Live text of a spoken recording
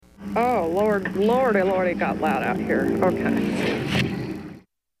Oh, Lord, Lordy, Lordy, got loud out here. Okay.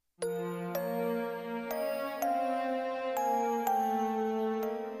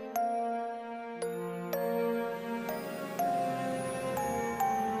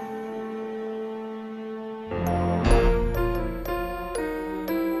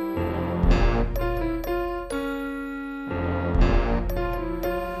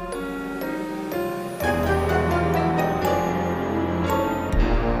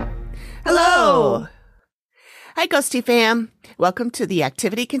 Hello. Hi, Ghosty fam. Welcome to the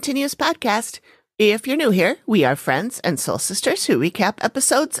Activity Continues podcast. If you're new here, we are friends and soul sisters who recap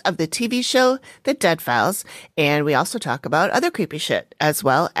episodes of the TV show The Dead Files, and we also talk about other creepy shit, as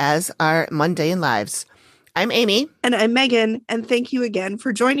well as our mundane lives. I'm Amy. And I'm Megan, and thank you again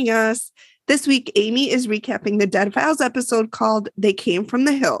for joining us. This week, Amy is recapping the Dead Files episode called They Came from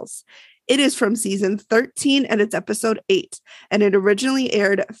the Hills. It is from season 13 and it's episode 8, and it originally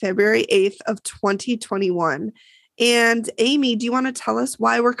aired February 8th of 2021. And Amy, do you want to tell us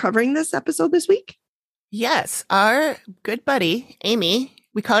why we're covering this episode this week? Yes, our good buddy, Amy,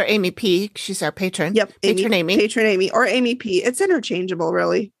 we call her Amy P. She's our patron. Yep. Patron Amy. Patron Amy or Amy P. It's interchangeable,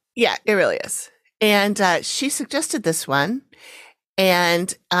 really. Yeah, it really is. And she suggested this one.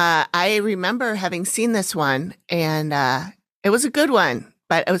 And I remember having seen this one, and it was a good one.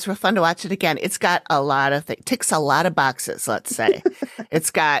 But it was real fun to watch it again. It's got a lot of things, ticks a lot of boxes, let's say. It's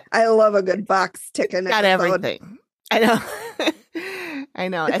got... I love a good box ticking. Got everything. I know. I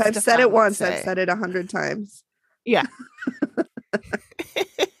know. If I've said it once, I've said it 100 times. Yeah.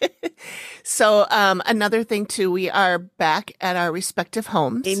 So another thing, too, we are back at our respective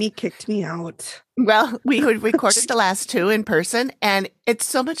homes. Amy kicked me out. Well, we recorded the last two in person, and it's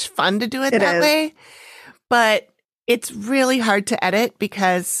so much fun to do it that way. But it's really hard to edit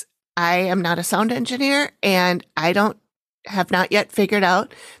because I am not a sound engineer and I have not yet figured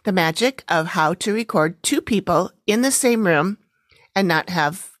out the magic of how to record two people in the same room and not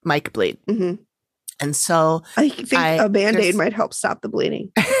have mic bleed. Mm-hmm. And so I think a Band-Aid might help stop the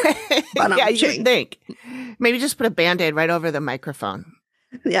bleeding. Yeah, you think. Maybe just put a Band-Aid right over the microphone.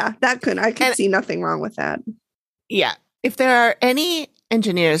 Yeah, I could see nothing wrong with that. Yeah. If there are any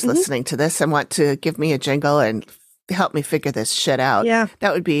engineers listening to this and want to give me a jingle and help me figure this shit out,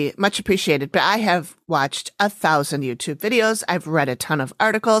 that would be much appreciated. But I have watched 1,000 YouTube videos. I've read a ton of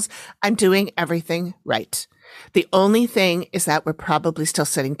articles. I'm doing everything right. The only thing is that we're probably still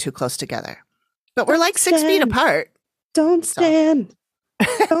sitting too close together. But we're like 6 feet apart. Don't stand.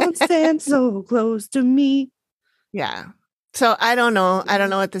 Don't stand so close to me. Yeah. So I don't know. I don't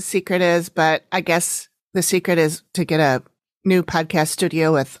know what the secret is, but I guess the secret is to get a new podcast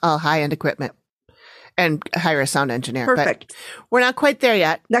studio with all high-end equipment and hire a sound engineer. Perfect. But we're not quite there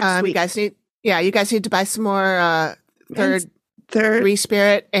yet. Next week. You guys need to buy some more third Three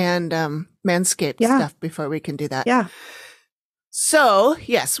Spirit and Manscaped stuff before we can do that. Yeah. So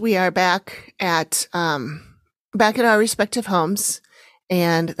yes, we are back at our respective homes,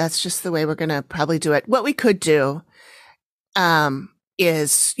 and that's just the way we're going to probably do it. What we could do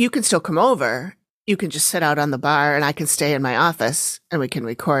is you can still come over. You can just sit out on the bar, and I can stay in my office, and we can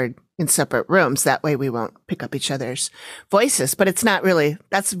record in separate rooms. That way we won't pick up each other's voices. But it's not really,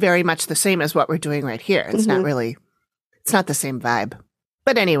 that's very much the same as what we're doing right here. It's not really, it's not the same vibe.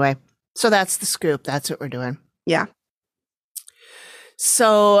 But anyway, so that's the scoop. That's what we're doing. Yeah.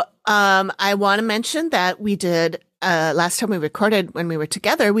 So I want to mention that we did, last time we recorded when we were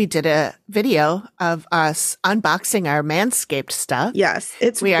together, we did a video of us unboxing our Manscaped stuff. Yes,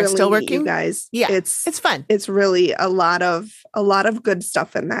 we are still working, you guys. Yeah, it's fun. It's really a lot of good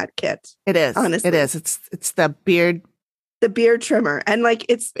stuff in that kit. It is. Honestly, it is. It's the beard trimmer, and like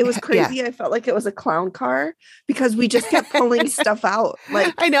it was crazy. Yeah. I felt like it was a clown car because we just kept pulling stuff out.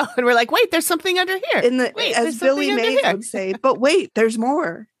 Like I know, and we're like, wait, there's something under here. As Billy Mays would say, but wait, there's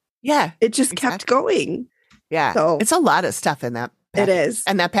more. Yeah, it just kept going. Yeah, so it's a lot of stuff in that package. It is.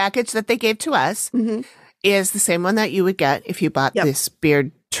 And that package that they gave to us is the same one that you would get if you bought this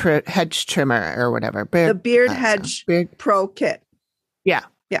beard hedge trimmer or whatever. The Beard Hedge Pro Kit. Yeah.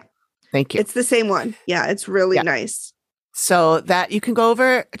 Yeah. Thank you. It's the same one. Yeah, it's really nice. So that you can go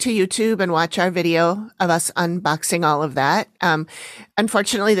over to YouTube and watch our video of us unboxing all of that.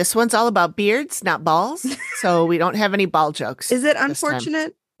 Unfortunately, this one's all about beards, not balls. So we don't have any ball jokes. Is it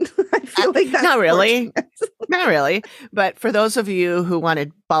unfortunate? I feel like that's not really. Not really. But for those of you who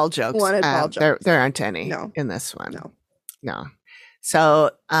wanted ball jokes, there aren't any in this one. No.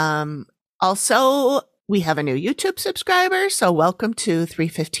 So also we have a new YouTube subscriber. So welcome to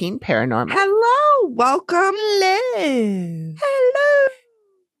 315 Paranormal. Hello. Welcome. Hello. Hello.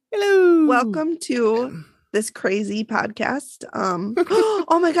 Hello. Welcome to this crazy podcast.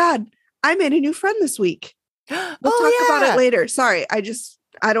 Oh my God. I made a new friend this week. We'll talk about it later. Sorry. I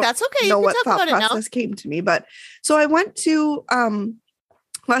don't That's okay. know what thought process came to me. But so I went to,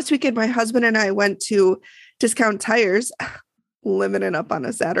 last weekend, my husband and I went to Discount Tires, living it up on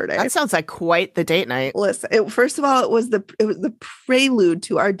a Saturday. That sounds like quite the date night. Listen, first of all, it was the prelude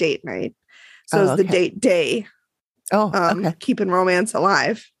to our date night. So it was the date day. Oh, okay. Keeping romance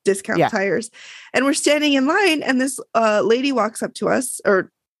alive, Discount Tires. And we're standing in line, and this lady walks up to us,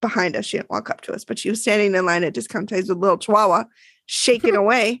 or behind us. She didn't walk up to us, but she was standing in line at Discount Tires with a little chihuahua shaking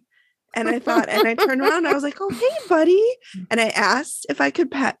away. And I thought, and I turned around and I was like, oh, hey, buddy. And I asked if I could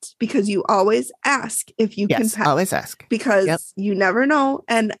pet, because you always ask if you can pet. Always ask. Because you never know.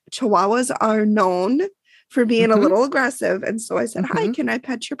 And chihuahuas are known for being a little aggressive. And so I said, hi, can I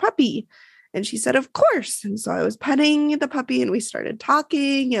pet your puppy? And she said, of course. And so I was petting the puppy and we started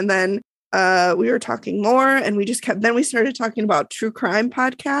talking. And then we were talking more, and we just kept, then we started talking about true crime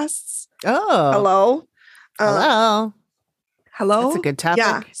podcasts. Oh, hello. Hello. That's a good topic.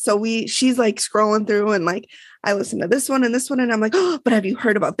 Yeah. So she's like scrolling through, and like, I listen to this one and this one. And I'm like, oh, but have you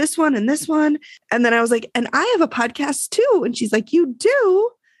heard about this one and this one? And then I was like, and I have a podcast too. And she's like, you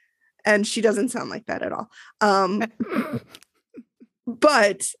do? And she doesn't sound like that at all.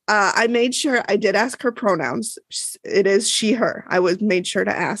 But I made sure I did ask her pronouns. It is she, her. I made sure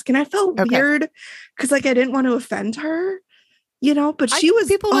to ask. And I felt weird because like I didn't want to offend her, but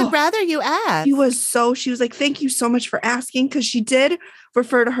people would rather you ask. She was like, thank you so much for asking. Because she did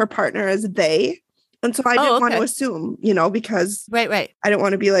refer to her partner as they. And so I didn't want to assume, because right. I didn't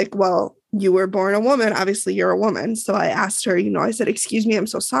want to be like, well, you were born a woman. Obviously you're a woman. So I asked her, I said, excuse me, I'm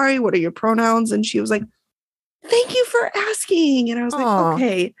so sorry. What are your pronouns? And she was like, thank you for asking. And I was like,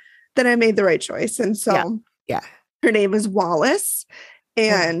 okay, then I made the right choice. And so her name is Wallace.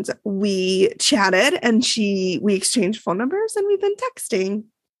 And we chatted, and we exchanged phone numbers, and we've been texting.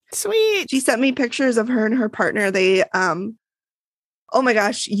 Sweet. She sent me pictures of her and her partner. They, oh my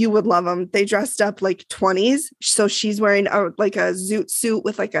gosh, you would love them. They dressed up like 20s. So she's wearing a zoot suit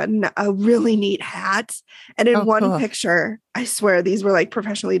with like a really neat hat. And in one picture, I swear these were like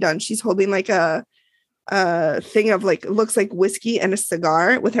professionally done. She's holding like a thing of like, looks like whiskey and a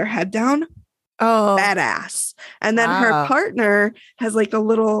cigar with her head down. Oh, badass. And then her partner has like a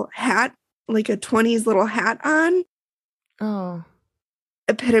little hat, like a 20s little hat on. Oh,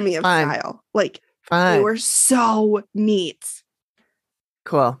 epitome of style. Like they were so neat.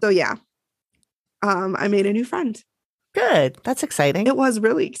 Cool. So yeah, I made a new friend. Good. That's exciting. It was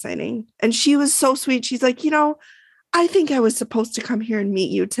really exciting. And she was so sweet. She's like, I think I was supposed to come here and meet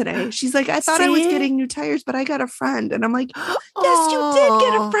you today. She's like, I thought I was getting new tires, but I got a friend. And I'm like, yes, you did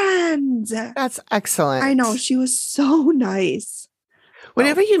get a friend. That's excellent. I know. She was so nice.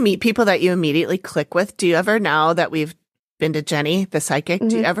 Whenever you meet people that you immediately click with, do you ever, now that we've been to Jenny, the psychic,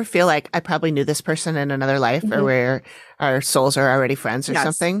 do you ever feel like I probably knew this person in another life or where our souls are already friends or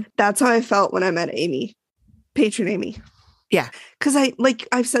something? That's how I felt when I met Amy, patron Amy. Yeah. Because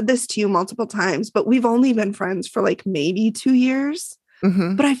I've said this to you multiple times, but we've only been friends for like maybe 2 years.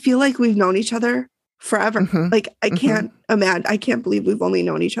 But I feel like we've known each other forever. Like I can't imagine. I can't believe we've only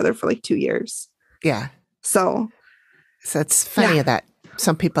known each other for like 2 years. Yeah. So it's funny that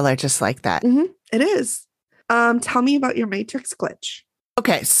some people are just like that. It is. Tell me about your Matrix glitch.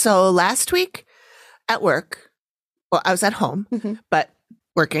 Okay. So last week at work, well, I was at home, but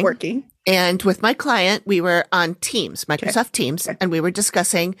working. And with my client, we were on Teams, Microsoft Teams, and we were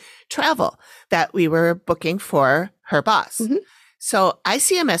discussing travel that we were booking for her boss. So I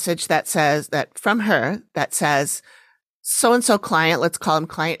see a message that says from her that says, so-and-so client, let's call him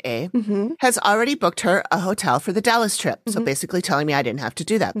client A, has already booked her a hotel for the Dallas trip. So basically telling me I didn't have to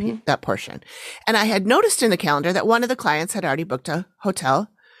do that portion. And I had noticed in the calendar that one of the clients had already booked a hotel.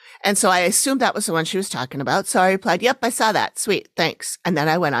 And so I assumed that was the one she was talking about. So I replied, yep, I saw that. Sweet. Thanks. And then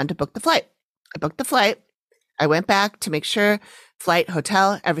I went on to book the flight. I booked the flight. I went back to make sure flight,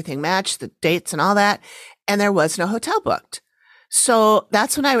 hotel, everything matched, the dates and all that. And there was no hotel booked. So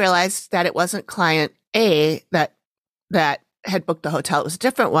that's when I realized that it wasn't client A that had booked the hotel. It was a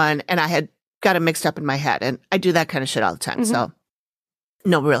different one. And I had got it mixed up in my head. And I do that kind of shit all the time. So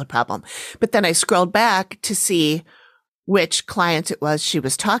no real problem. But then I scrolled back to see which client it was she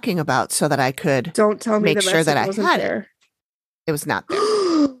was talking about so that I could make sure that I had it. It was not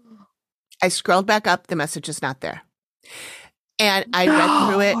there. I scrolled back up. The message is not there. And I read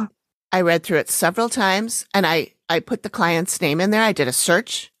through it. I read through it several times, and I put the client's name in there. I did a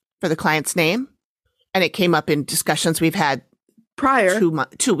search for the client's name, and it came up in discussions we've had prior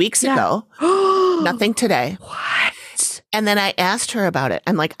 2 weeks ago. Nothing today. What? And then I asked her about it.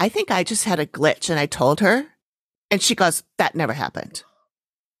 I'm like, I think I just had a glitch. And I told her. And she goes, that never happened.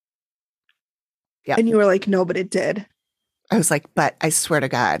 Yeah. And you were like, no, but it did. I was like, but I swear to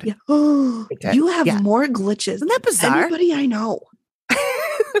God. Yeah. You have more glitches. Isn't that bizarre? Than anybody I know.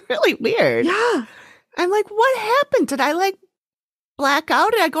 Really weird. Yeah. I'm like, what happened? Did I like black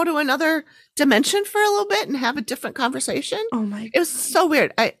out? Did I go to another dimension for a little bit and have a different conversation? Oh my God. It was so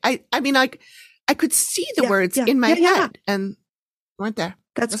weird. I mean, like I could see the words in my head and weren't there.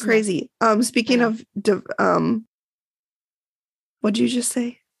 That's crazy. Speaking of, what'd you just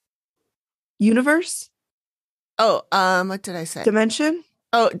say? Universe? Oh, what did I say? Dimension?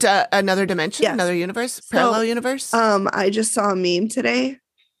 Oh, another dimension, another universe, parallel universe. I just saw a meme today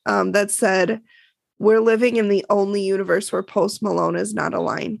that said, "We're living in the only universe where Post Malone is not a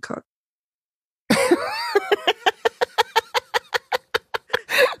line cook."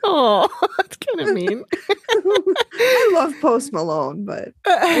 Oh, that's kind of mean. I love Post Malone, but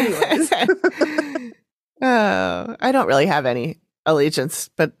anyways. Oh, I don't really have any allegiance,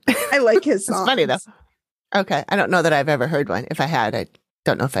 but I like his songs. It's funny though. Okay, I don't know that I've ever heard one. If I had, I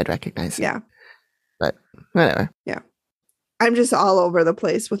don't know if I'd recognize it. Yeah, but whatever. Yeah, I'm just all over the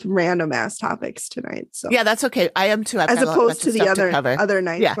place with random ass topics tonight. So yeah, that's okay. I am too. As opposed to the other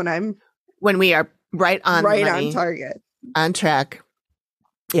nights when we are right on target, on track.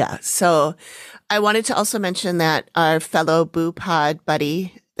 Yeah. So I wanted to also mention that our fellow Boo Pod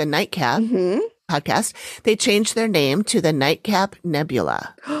buddy, the Nightcap podcast, they changed their name to the Nightcap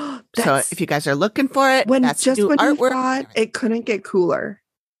Nebula. So if you guys are looking for it, that's new artwork. Thought it couldn't get cooler.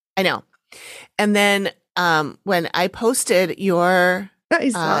 I know. And then when I posted your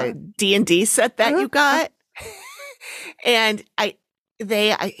D&D set that you got, and I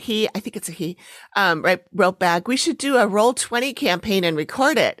think it's a he, wrote back, we should do a Roll20 campaign and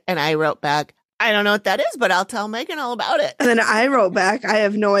record it. And I wrote back, I don't know what that is, but I'll tell Megan all about it. And then I wrote back, I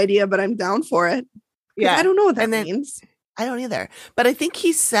have no idea, but I'm down for it. Yeah. I don't know what that means. I don't either. But I think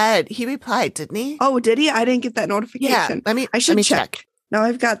he replied, didn't he? Oh, did he? I didn't get that notification. Yeah. I should check. Now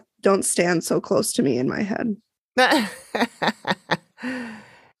I've got "Don't Stand So Close to Me" in my head.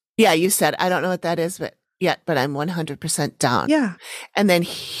 Yeah, you said, I don't know what that is, but I'm 100% down. Yeah. And then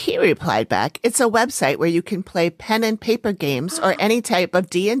he replied back, it's a website where you can play pen and paper games or any type of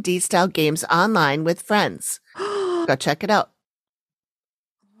D&D style games online with friends. Go check it out.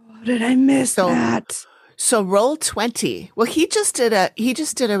 Oh, did I miss that? So Roll20. Well, he just did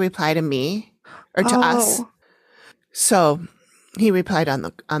a reply to me or to us. So he replied on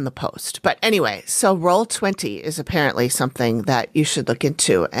the post. But anyway, so Roll20 is apparently something that you should look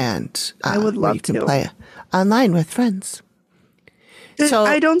into, and I would love you can play online with friends. So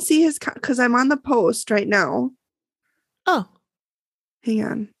I don't see his because I'm on the post right now. Oh, hang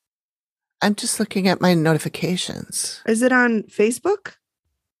on. I'm just looking at my notifications. Is it on Facebook?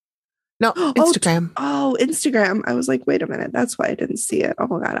 No, Instagram. Instagram. I was like, wait a minute. That's why I didn't see it. Oh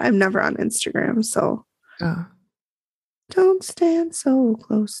my God. I'm never on Instagram. So don't stand so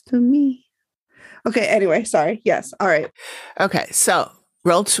close to me. Okay. Anyway, sorry. Yes. All right. Okay. So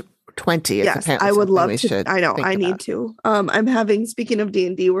Roll20. Yes, I would love to. I know. I need to. I'm having, speaking of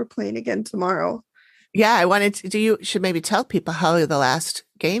D&D, we're playing again tomorrow. Yeah. I wanted to you should maybe tell people how the last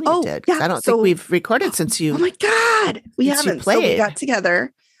game you did. Yeah. I don't think we've recorded since you. Oh my God. We haven't. So we got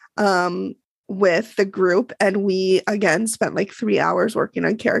together with the group, and we again spent like 3 hours working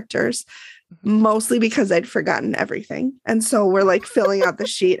on characters, mostly because I'd forgotten everything. And so we're like filling out the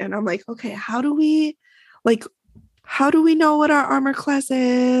sheet, and I'm like, okay, how do we know what our armor class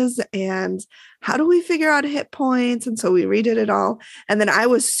is, and how do we figure out hit points? And so we redid it all. And then I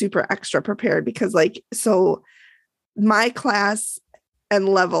was super extra prepared because so my class and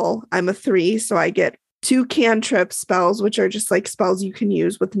level, I'm a 3, so I get 2 cantrip spells, which are just like spells you can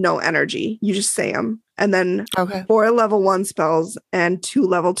use with no energy. You just say them. And then 4 level 1 spells and 2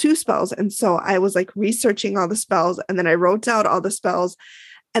 level 2 spells. And so I was like researching all the spells, and then I wrote out all the spells.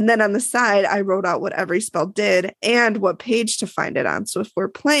 And then on the side, I wrote out what every spell did and what page to find it on. So if we're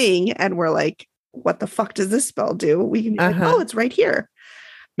playing and we're like, what the fuck does this spell do? We can be like, oh, it's right here.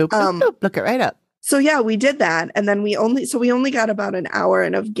 Look it right up. So yeah, we did that. And then we only got about an hour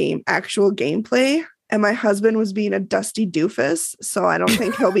of actual gameplay. And my husband was being a dusty doofus, so I don't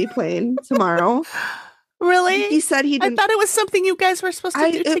think he'll be playing tomorrow. Really? He said he didn't. I thought it was something you guys were supposed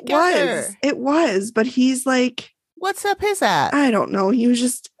to do together. It was, but he's like, what's up his ass? I don't know. He was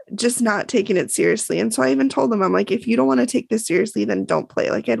just not taking it seriously. And so I even told him, I'm like, if you don't want to take this seriously, then don't play.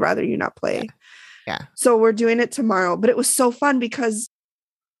 Like, I'd rather you not play. Yeah. So we're doing it tomorrow. But it was so fun because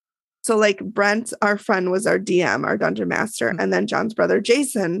so like Brent, our friend, was our DM, our dungeon master. And then John's brother,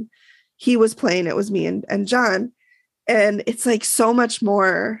 Jason, he was playing. It was me and John. And it's like so much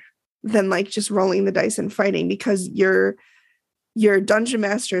more than like just rolling the dice and fighting, because your dungeon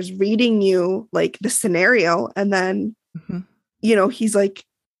master is reading you like the scenario, and then he's like,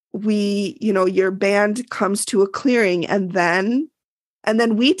 your band comes to a clearing, and then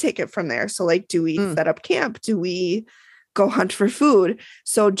we take it from there. So like, do we set up camp? Do we go hunt for food?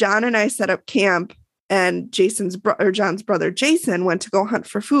 So John and I set up camp, and John's brother Jason went to go hunt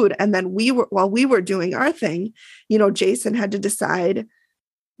for food. And then while we were doing our thing, Jason had to decide,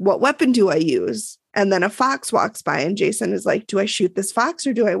 what weapon do I use? And then a fox walks by, and Jason is like, do I shoot this fox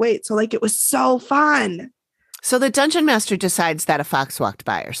or do I wait? So like, it was so fun. So the dungeon master decides that a fox walked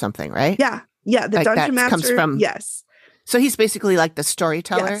by or something, right? Yeah. Yeah. The like dungeon master comes from, yes. So he's basically like the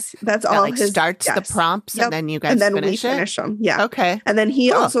storyteller. Yes, that's all. That starts the prompts, and then you guys we finish them. Yeah. Okay. And then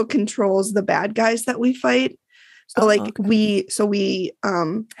he also controls the bad guys that we fight. So we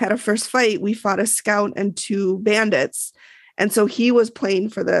had a first fight. We fought a scout and 2 bandits, and so he was playing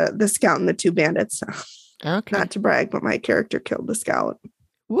for the scout and the 2 bandits. Okay. Not to brag, but my character killed the scout.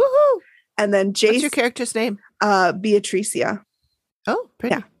 Woohoo! And then Jason. What's your character's name? Beatricia. Oh,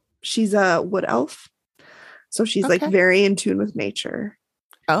 pretty. Yeah, she's a wood elf. So she's like very in tune with nature.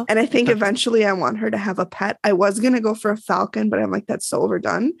 Oh, and I think eventually I want her to have a pet. I was going to go for a falcon, but I'm like, that's so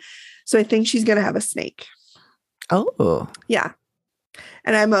overdone. So I think she's going to have a snake. Oh, yeah.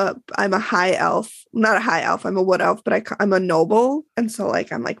 And I'm a high elf, not a high elf. I'm a wood elf, but I'm a noble. And so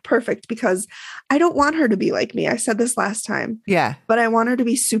like, I'm like perfect, because I don't want her to be like me. I said this last time. Yeah. But I want her to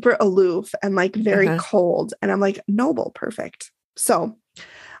be super aloof and like very cold. And I'm like, noble, perfect. So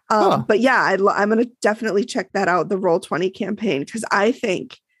but yeah, I'm going to definitely check that out, the Roll20 campaign, because I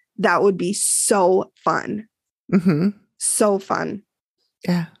think that would be so fun. So fun.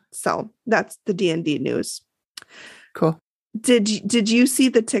 Yeah. So that's the D&D news. Cool. Did you see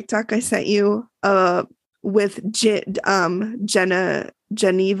the TikTok I sent you with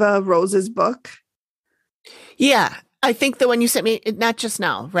Geneva Rose's book? Yeah. I think the one you sent me, not just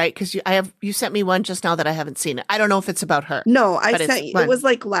now, right? Because you sent me one just now that I haven't seen it. I don't know if it's about her. No, I sent you. It was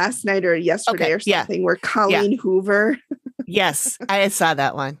like last night or yesterday or something. Where Colleen Hoover. Yes, I saw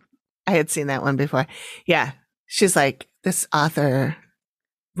that one. I had seen that one before. Yeah, she's like, this author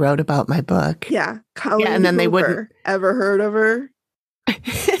wrote about my book. Yeah, Colleen. Yeah, and then Hoover. they wouldn't. Ever heard of her?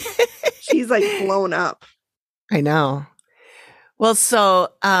 She's like blown up. I know. Well,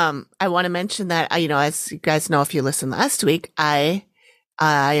 so I want to mention that, as you guys know, if you listened last week, I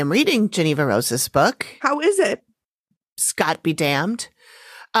am reading Geneva Rose's book. How is it? Scott be damned.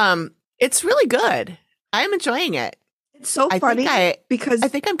 It's really good. I am enjoying it. It's so funny because I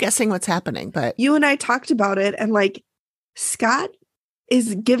think I'm guessing what's happening, but you and I talked about it, and like Scott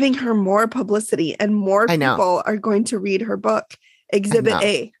is giving her more publicity, and more people are going to read her book. Exhibit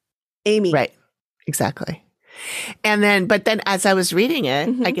A, Amy. Right. Exactly. But then as I was reading it,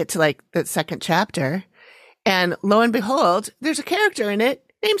 I get to like the second chapter, and lo and behold, there's a character in it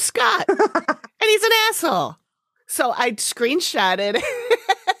named Scott, and he's an asshole. So I screenshotted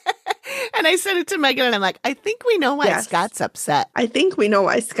and I sent it to Megan, and I'm like, I think we know why Scott's upset. I think we know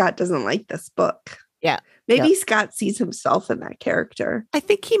why Scott doesn't like this book. Yeah. Maybe Scott sees himself in that character. I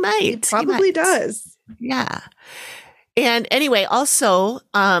think he might. He probably does. Yeah. And anyway, also,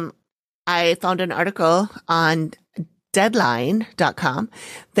 I found an article on deadline.com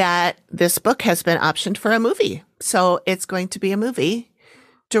that this book has been optioned for a movie. So it's going to be a movie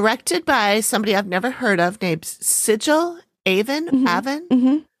directed by somebody I've never heard of named Sigil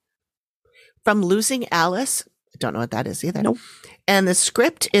Avon from Losing Alice. I don't know what that is either. Nope. And the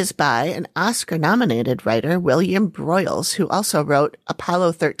script is by an Oscar-nominated writer, William Broyles, who also wrote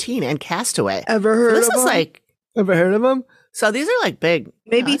Apollo 13 and Castaway. Ever heard of him? Ever heard of him? So these are like big.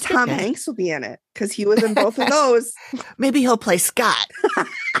 Maybe Tom Hanks will be in it because he was in both of those. Maybe he'll play Scott.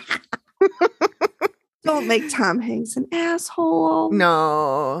 Don't make Tom Hanks an asshole.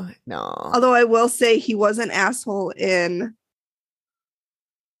 No. Although I will say he was an asshole in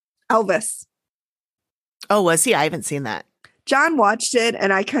Elvis. Oh, was he? I haven't seen that. John watched it,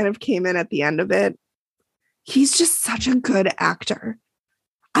 and I kind of came in at the end of it. He's just such a good actor.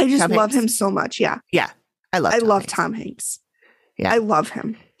 I just love him so much. Yeah. Yeah. I love Tom Hanks. Yeah. I love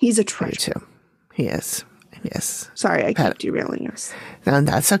him. He's a treasure. Too. He is. Yes. Sorry, I keep derailing us. No,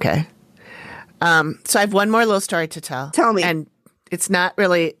 that's okay. So I have one more little story to tell. Tell me. And it's not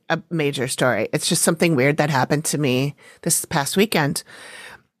really a major story. It's just something weird that happened to me this past weekend.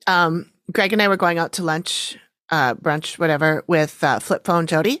 Greg and I were going out to lunch, brunch, whatever, with Flip Phone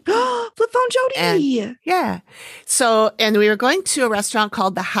Jody. Flip Phone Jody. And, yeah. So, and we were going to a restaurant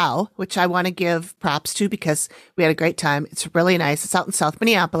called The How, which I want to give props to because we had a great time. It's really nice. It's out in South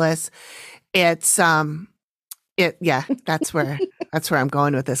Minneapolis. It's That's where I'm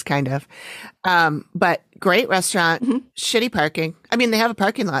going with this kind of. But great restaurant, shitty parking. I mean, they have a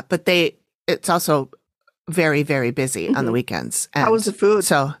parking lot, but it's also very, very busy on the weekends. And how was the food?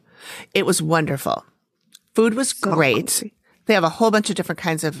 So it was wonderful. Food was great. Hungry. They have a whole bunch of different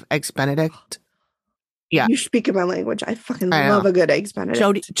kinds of eggs Benedict. Yeah. You speak in my language. I fucking love a good eggs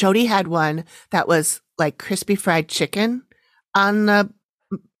Benedict. Jody had one that was like crispy fried chicken on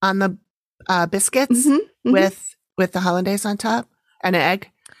the biscuits with the hollandaise on top and an egg.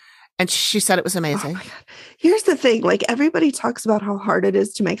 And she said it was amazing. Oh my God. Here's the thing. Like, everybody talks about how hard it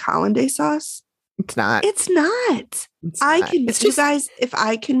is to make hollandaise sauce. It's not. It's not. You guys, if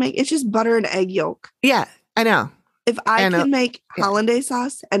I can make, it's just butter and egg yolk. Yeah, I know. If I can make hollandaise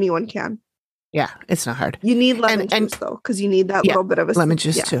sauce, anyone can. Yeah, it's not hard. You need lemon juice, though, because you need that little bit of a lemon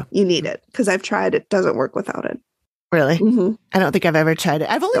juice, too. You need it, because I've tried it. Doesn't work without it. Really? I don't think I've ever tried it.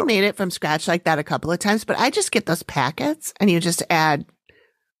 I've only made it from scratch like that a couple of times, but I just get those packets, and you just add,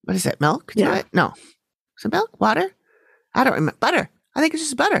 what is it, milk to it? No. Is it milk? Water? I don't remember. Butter. I think it's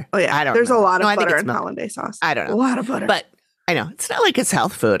just butter. Oh, yeah. I don't There's remember. a lot of butter in hollandaise sauce. I don't know. A lot of butter. But I know. It's not like it's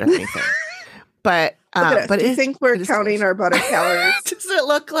health food or anything. But do you think we're counting our butter calories? Does it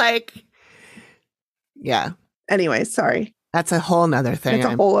look like? Yeah. Anyway, sorry. That's a whole nother thing. It's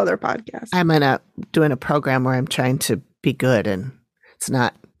a whole other podcast. I'm doing a program where I'm trying to be good, and it's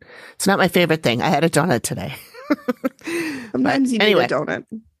not my favorite thing. I had a donut today. Sometimes you need a donut.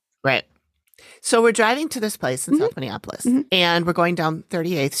 Right. So we're driving to this place in South Minneapolis, and we're going down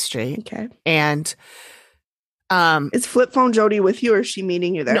 38th Street. Okay. And is Flip Phone Jody with you, or is she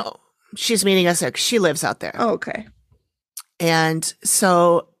meeting you there? No, she's meeting us there. She lives out there. Oh, okay. And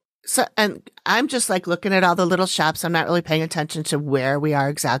so and I'm just like looking at all the little shops. I'm not really paying attention to where we are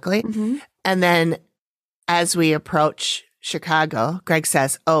exactly. And then as we approach Chicago, Greg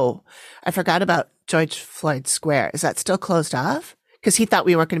says, "Oh, I forgot about George Floyd Square. Is that still closed off?" Because he thought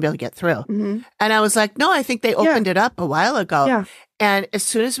we weren't going to be able to get through. And I was like, no, I think they opened it up a while ago. Yeah. And as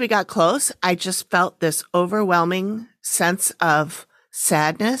soon as we got close, I just felt this overwhelming sense of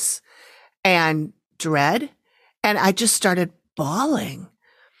sadness and dread. And I just started bawling.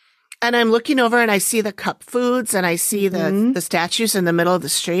 And I'm looking over and I see the cup foods and I see the statues in the middle of the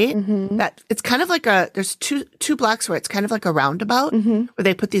street. That it's kind of like there's two blocks where it's kind of like a roundabout where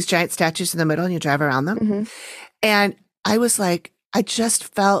they put these giant statues in the middle and you drive around them. And I was like, I just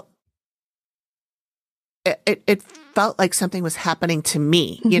felt it felt like something was happening to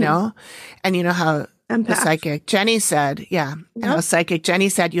me, you know? And you know how the psychic Jenny said, how psychic Jenny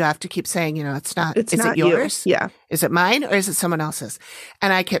said, you have to keep saying, you know, is it yours? Yeah. Is it mine or is it someone else's?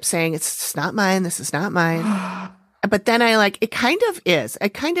 And I kept saying, it's not mine. This is not mine. But then it kind of is.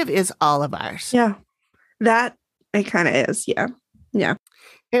 It kind of is all of ours. Yeah. That it kind of is. Yeah. Yeah.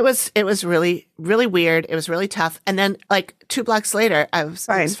 It was really, really weird. It was really tough. And then 2 blocks later, I was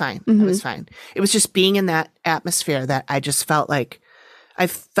fine. I was fine. It was just being in that atmosphere that I just felt like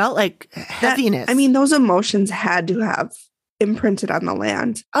heaviness. Those emotions had to have imprinted on the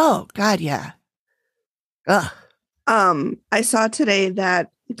land. Oh God. Yeah. Ugh. I saw today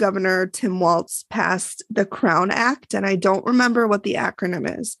that Governor Tim Walz passed the Crown Act, and I don't remember what the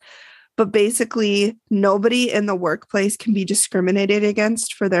acronym is. But basically, nobody in the workplace can be discriminated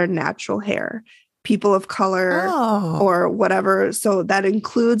against for their natural hair. People of color or whatever. So that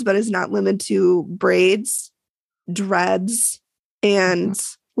includes, but is not limited to, braids, dreads, and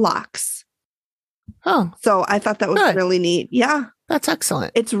locks. Oh. So I thought that was really neat. Yeah. That's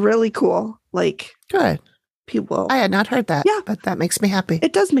excellent. It's really cool. Good. People. I had not heard that. Yeah. But that makes me happy.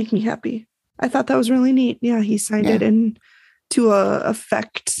 It does make me happy. I thought that was really neat. Yeah. He signed it into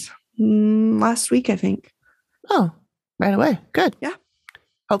effect last week, I think. Oh, right away. Good. Yeah.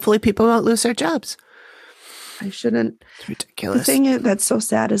 Hopefully people won't lose their jobs. I shouldn't. It's ridiculous. The thing that's so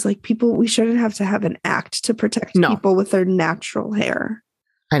sad is we shouldn't have to have an act to protect people with their natural hair.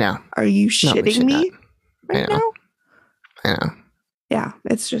 I know. Are you shitting me right now? I know. Yeah,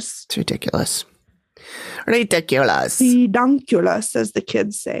 it's ridiculous. Ridiculous. Redonkulous, as the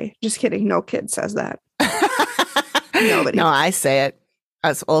kids say. Just kidding. No kid says that. Nobody. No, I say it.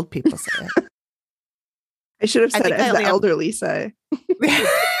 As old people say it. I should have said it as the elderly say.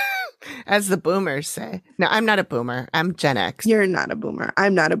 As the boomers say. No, I'm not a boomer. I'm Gen X. You're not a boomer.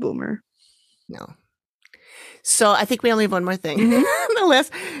 I'm not a boomer. No. So I think we only have one more thing on the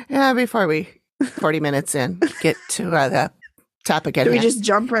list. Before we, 40 minutes in, get to the topic at hand. Do we just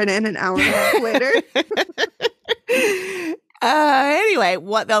jump right in an hour and a half later? Anyway,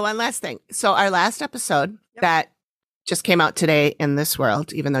 the one last thing. So our last episode that just came out today in this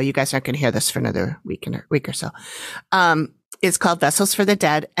world, even though you guys aren't going to hear this for another week or so, is called Vessels for the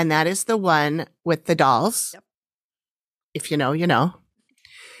Dead. And that is the one with the dolls If you know, you know.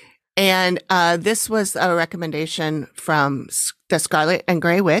 And this was a recommendation from the Scarlet and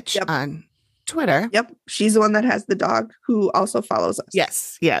Gray Witch on Twitter. Yep. She's the one that has the dog who also follows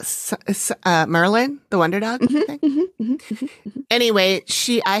us. Yes. Merlin, the Wonder Dog, I think. Anyway,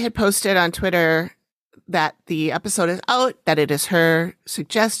 I had posted on Twitter that the episode is out, that it is her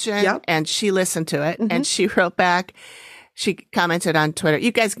suggestion, and she listened to it, and she wrote back. She commented on Twitter.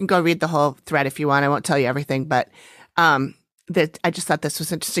 You guys can go read the whole thread if you want. I won't tell you everything, but that I just thought this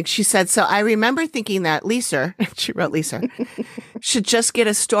was interesting. She said, so I remember thinking that Lisa, she wrote Lisa, should just get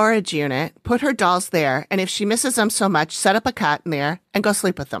a storage unit, put her dolls there, and if she misses them so much, set up a cot in there and go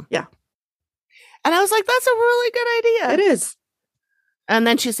sleep with them. Yeah. And I was like, that's a really good idea. It is. And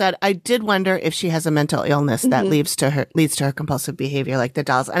then she said, I did wonder if she has a mental illness that leads to her compulsive behavior like the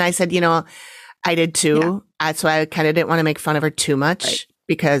dolls. And I said, I did too. Yeah. So I kind of didn't want to make fun of her too much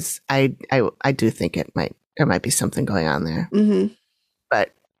because I do think there might be something going on there.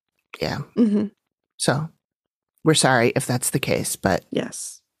 But yeah. So we're sorry if that's the case, but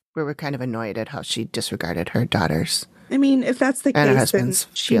yes, we were kind of annoyed at how she disregarded her daughters. I mean, if that's the case, then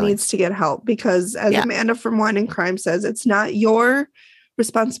she needs to get help because as Amanda from Wine and Crime says, it's not your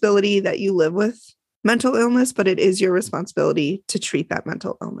responsibility that you live with mental illness, but it is your responsibility to treat that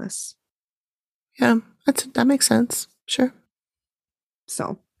mental illness. Yeah, that makes sense. Sure.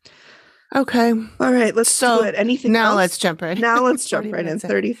 So. Okay. All right. Let's do it. Anything now else? Let's jump right in. Now let's jump right in.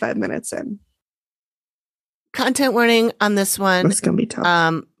 35 minutes in. Content warning on this one. It's going to be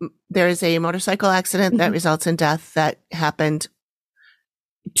tough. There is a motorcycle accident that results in death that happened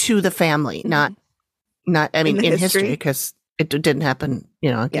to the family, not I mean, in history, because it didn't happen,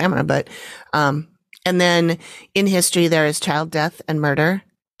 on camera, but, and then in history, there is child death and murder.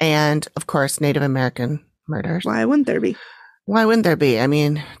 And of course, Native American murders. Why wouldn't there be? I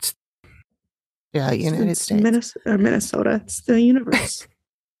mean, United States. Minnesota. It's the universe.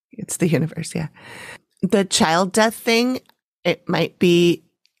 It's the universe, yeah. The child death thing, it might be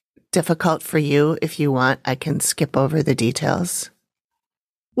difficult for you. If you want, I can skip over the details.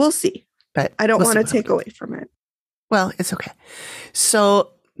 We'll see. But I don't want to take away from it. Well, it's okay.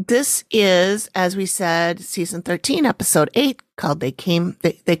 So this is, as we said, season 13, episode 8, called They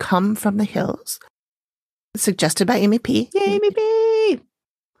Come from the Hills. Suggested by Amy P. Yay, Amy P.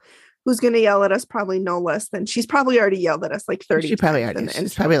 Who's going to yell at us probably no less than, she's probably already yelled at us like 30 times. She probably already.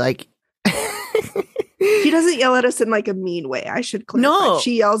 She's probably like... She doesn't yell at us in like a mean way. I should clarify. No.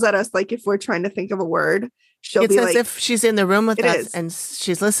 She yells at us like if we're trying to think of a word. It's as if she's in the room with us and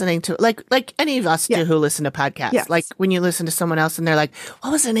she's listening to like any of us do who listen to podcasts. Yes. Like when you listen to someone else and they're like, what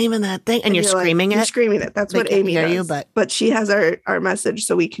was the name of that thing? And you're screaming it. You're screaming it. That's what Amy does. You, but she has our message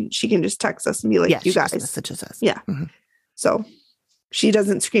so she can just text us and be like, you guys. Messages us. Yeah. Mm-hmm. So she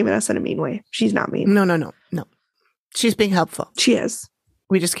doesn't scream at us in a mean way. She's not mean. No. She's being helpful. She is.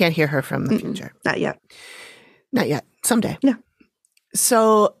 We just can't hear her from the future. Not yet. Someday. Yeah.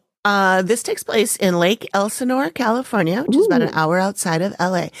 So this takes place in Lake Elsinore, California, which is about an hour outside of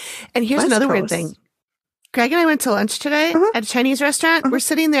LA. And here's another weird thing. Greg and I went to lunch today at a Chinese restaurant. We're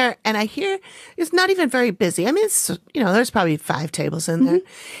sitting there and I hear it's not even very busy. I mean, it's, there's probably 5 tables in there.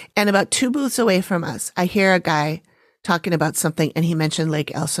 And about 2 booths away from us, I hear a guy talking about something and he mentioned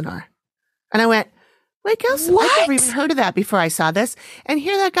Lake Elsinore. And I went, Lake Elsinore? What? I've never even heard of that before I saw this. And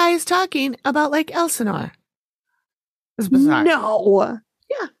here that guy is talking about Lake Elsinore. It's bizarre. No.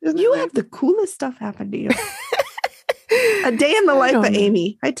 Yeah. You have the coolest stuff happen to you. A day in the life of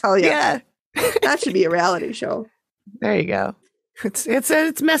Amy. I tell you. Yeah. That should be a reality show. There you go.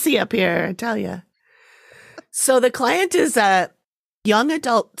 It's messy up here, I tell you. So the client is a young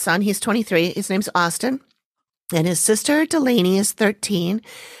adult son. He's 23. His name's Austin. And his sister, Delaney, is 13.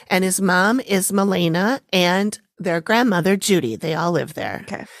 And his mom is Milena. And their grandmother, Judy. They all live there.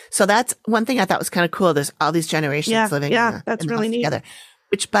 Okay. So that's one thing I thought was kind of cool. There's all these generations living that's really neat. Together.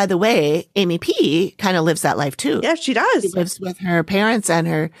 Which, by the way, Amy P. kind of lives that life, too. Yeah, she does. She lives with her parents and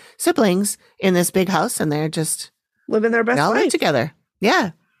her siblings in this big house. And they're just living their best life. They all live together.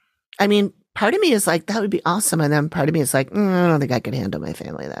 Yeah. I mean, part of me is like, that would be awesome. And then part of me is like, I don't think I could handle my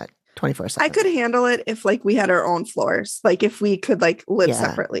family that 24/7. I could handle it if like we had our own floors, like if we could like live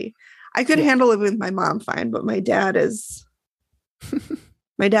separately. I could handle it with my mom fine, but my dad is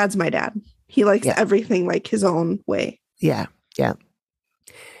my dad's my dad. He likes everything like his own way. Yeah.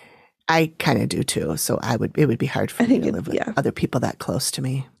 I kind of do too. So it would be hard for me to live with other people that close to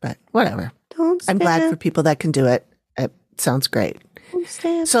me, but whatever. I'm glad for people that can do it. It sounds great.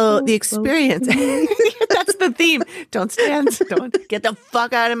 So the experience, that's the theme. Don't get the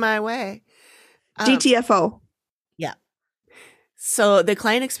fuck out of my way. GTFO. Yeah. So the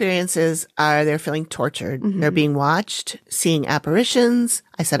client experiences are they're feeling tortured. Mm-hmm. They're being watched, seeing apparitions.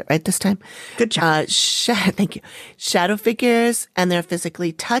 I said it right this time. Good job. Thank you. Shadow figures, and they're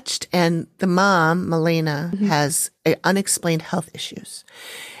physically touched. And the mom, Milena, has unexplained health issues.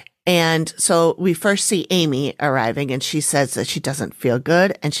 And so we first see Amy arriving, and she says that she doesn't feel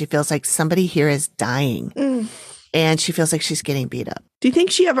good, and she feels like somebody here is dying. And she feels like she's getting beat up. Do you think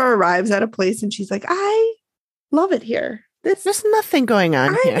she ever arrives at a place and she's like, I love it here? There's nothing going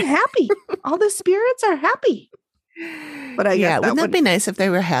on here. I'm happy. All the spirits are happy. But I guess wouldn't that be nice if they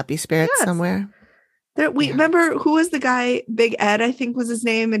were happy spirits somewhere? Remember who was the guy? Big Ed, I think was his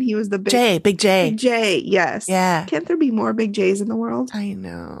name, and he was the Big J. Big J, yes. Yeah. Can't there be more Big J's in the world? I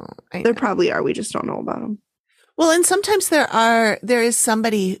know. There probably are. We just don't know about them. Well, and sometimes there is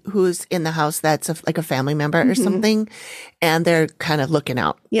somebody who's in the house that's like a family member or something, and they're kind of looking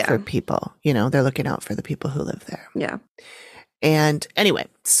out for people. They're looking out for the people who live there. Yeah. And anyway,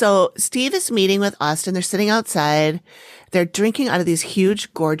 so Steve is meeting with Austin. They're sitting outside. They're drinking out of these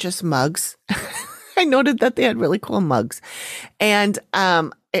huge, gorgeous mugs. I noted that they had really cool mugs. And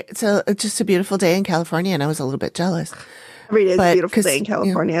it's just a beautiful day in California, and I was a little bit jealous. Every day is a beautiful day in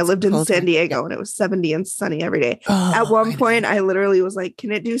California. I lived in San Diego and it was 70 and sunny every day. At one point, I literally was like,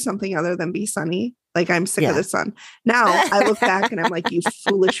 can it do something other than be sunny? Like, I'm sick of the sun. Now I look back and I'm like, you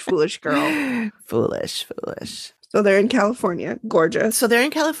foolish, foolish girl. Foolish. So they're in California. Gorgeous. So they're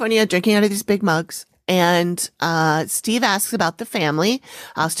in California drinking out of these big mugs. And Steve asks about the family.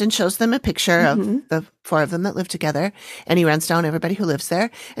 Austin shows them a picture of the four of them that live together. And he runs down everybody who lives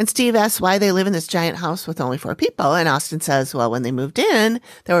there. And Steve asks why they live in this giant house with only 4 people. And Austin says, well, when they moved in,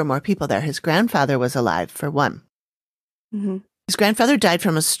 there were more people there. His grandfather was alive, for one. His grandfather died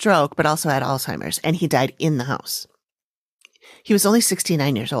from a stroke, but also had Alzheimer's. And he died in the house. He was only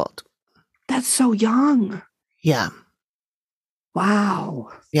 69 years old. That's so young. Yeah. Wow.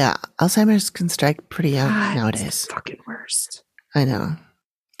 Yeah. Alzheimer's can strike pretty young nowadays. It's the fucking worst. I know.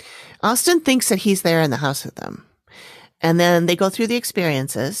 Austin thinks that he's there in the house with them. And then they go through the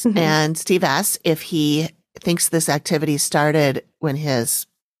experiences. And Steve asks if he thinks this activity started when his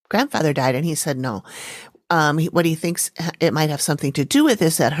grandfather died. And he said no. What he thinks it might have something to do with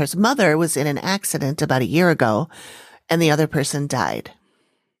is that his mother was in an accident about a year ago and the other person died.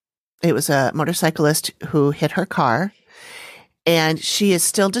 It was a motorcyclist who hit her car. And she is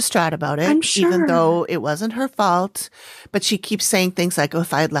still distraught about it, I'm sure. Even though it wasn't her fault. But she keeps saying things like, oh,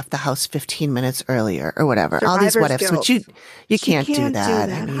 if I had left the house 15 minutes earlier or whatever. Survivor's all these what ifs, guilt. which you can't do that.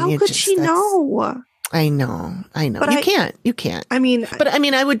 I mean, how could she know? I know. But you can't. I mean,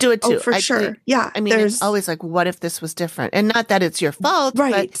 I would do it too. Oh, for sure. Yeah. I mean, it's always like, what if this was different? And not that it's your fault.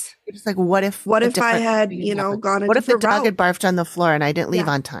 Right. But it's like, what if I had, gone a what if the different dog route? had barfed on the floor and I didn't leave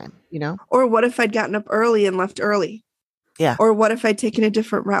on time, Or what if I'd gotten up early and left early? Yeah. Or what if I'd taken a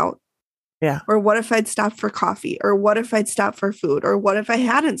different route? Yeah. Or what if I'd stopped for coffee? Or what if I'd stopped for food? Or what if I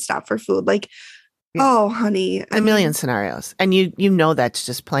hadn't stopped for food? Like, oh, honey. A million scenarios. And you know that's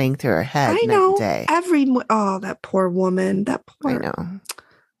just playing through her head I know. Day. That poor woman. I know.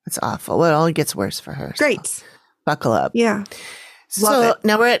 It's awful. Well, it only gets worse for her. Great. So buckle up. Yeah. So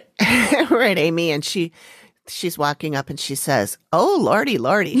now we're at Amy, and she's walking up and she says, oh, lordy,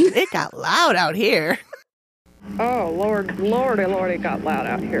 it got loud out here. Oh, lordy, it got loud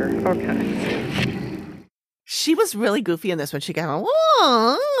out here. Okay. She was really goofy in this one. She got,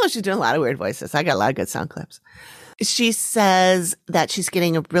 whoa, she's doing a lot of weird voices. I got a lot of good sound clips. She says that she's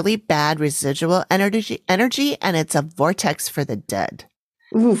getting a really bad residual energy, and it's a vortex for the dead.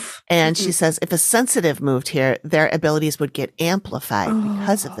 Oof. And she says if a sensitive moved here, their abilities would get amplified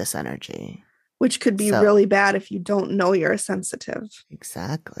because of this energy. Which could be really bad if you don't know you're a sensitive.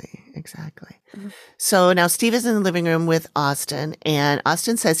 Exactly. So now Steve is in the living room with Austin, and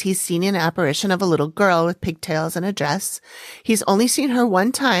Austin says he's seen an apparition of a little girl with pigtails and a dress. He's only seen her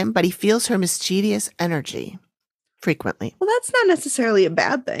one time, but he feels her mischievous energy frequently. Well, that's not necessarily a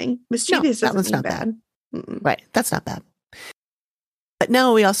bad thing. Mischievous doesn't mean bad. Right. That's not bad. But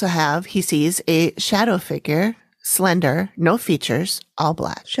now he sees a shadow figure. Slender, no features, all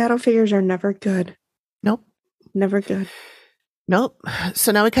black. Shadow figures are never good. Nope. Never good. Nope.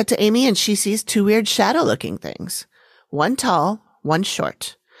 So now we cut to Amy, and she sees 2 weird shadow-looking things. One tall, one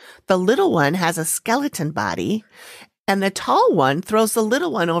short. The little one has a skeleton body, and the tall one throws the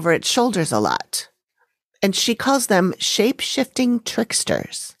little one over its shoulders a lot. And she calls them shape-shifting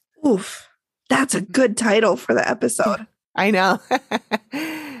tricksters. Oof. That's a good title for the episode. I know.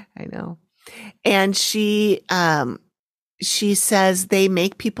 I know. And she says they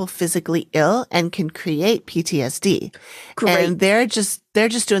make people physically ill and can create PTSD. Great. And they're just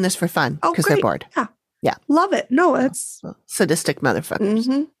doing this for fun because they're bored. Yeah. Yeah. Love it. No, that's sadistic motherfuckers.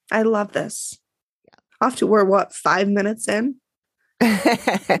 Mm-hmm. I love this. Off to we're 5 minutes in?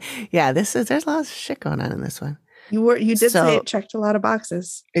 Yeah, there's a lot of shit going on in this one. You did say it checked a lot of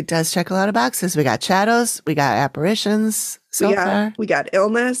boxes. It does check a lot of boxes. We got shadows, we got apparitions far. We got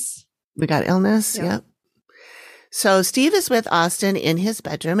illness. Yep. So Steve is with Austin in his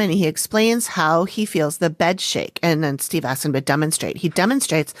bedroom and he explains how he feels the bed shake. And then Steve asks him to demonstrate. He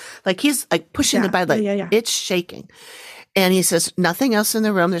demonstrates like he's like pushing the bed, like it's shaking. And he says, nothing else in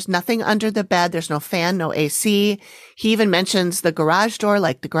the room. There's nothing under the bed. There's no fan, no AC. He even mentions the garage door,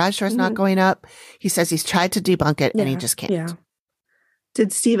 like the garage door is not going up. He says he's tried to debunk it and he just can't. Yeah.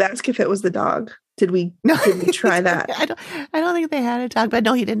 Did Steve ask if it was the dog? Did we try that? I don't think they had a dog, but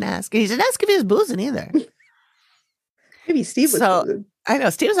no, he didn't ask. He didn't ask if he was boozing either. Maybe Steve was boozing. I know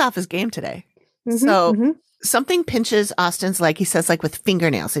Steve was off his game today. Something pinches Austin's leg. He says like with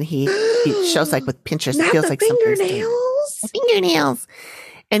fingernails, and he shows like with pinchers. It feels like fingernails.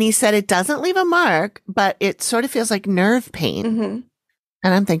 And he said it doesn't leave a mark, but it sort of feels like nerve pain.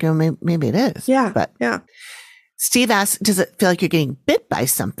 And I'm thinking, well, maybe it is. Yeah, but Steve asks, "Does it feel like you're getting bit by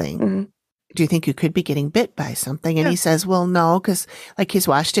something? Do you think you could be getting bit by something?" And he says, "Well, no, because like he's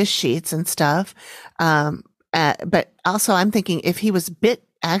washed his sheets and stuff." But also, I'm thinking if he was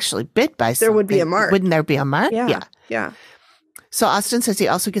actually bit by something, there would be a mark. Wouldn't there be a mark? Yeah. So Austin says he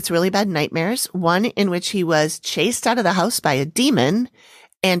also gets really bad nightmares. One in which he was chased out of the house by a demon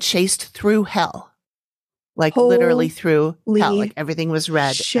and chased through hell, like literally through hell. Like everything was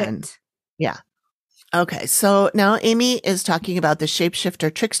red. Shit. Okay. So now Amy is talking about the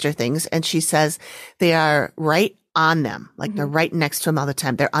shapeshifter trickster things, and she says they are right on them, like they're right next to him all the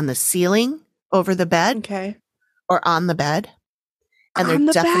time. They're on the ceiling over the bed, or on the bed. And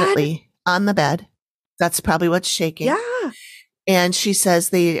they're definitely on the bed. That's probably what's shaking. Yeah. And she says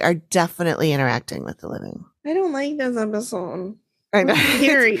they are definitely interacting with the living. I don't like this episode. I know. It's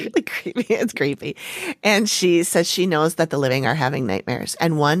scary. It's really creepy. It's creepy. And she says she knows that the living are having nightmares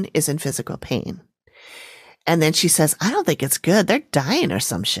and one is in physical pain. And then she says, I don't think it's good. They're dying or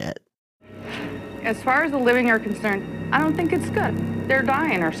some shit. As far as the living are concerned, I don't think it's good. They're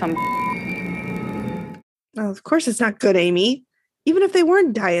dying or some. Oh, of course it's not good, Amy. Even if they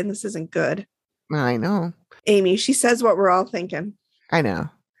weren't dying, this isn't good. I know. Amy, she says what we're all thinking. I know.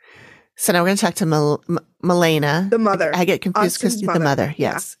 So now we're going to talk to Milena. The mother. I get confused because the mother.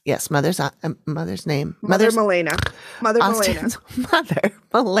 Yes. Yes. Mother's name. Mother Milena. Mother Austin's Mother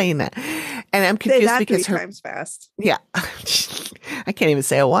Milena. And I'm confused say that because 3 times fast. Yeah. I can't even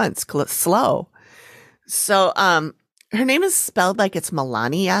say it once. Slow. So her name is spelled like it's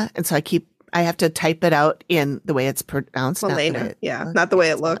Melania. And so I have to type it out in the way it's pronounced. Milena. Not the way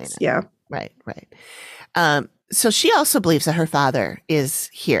it looks. Milena. Yeah. Right. So she also believes that her father is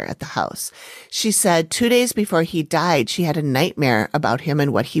here at the house. She said 2 days before he died, she had a nightmare about him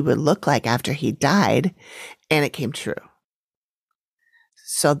and what he would look like after he died. And it came true.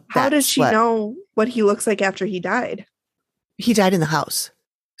 So how does she know what he looks like after he died? He died in the house.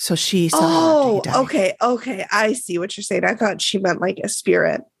 So she saw him after he died. Okay. I see what you're saying. I thought she meant like a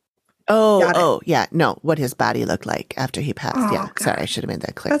spirit. Yeah. No, what his body looked like after he passed. Oh, yeah. God. Sorry, I should have made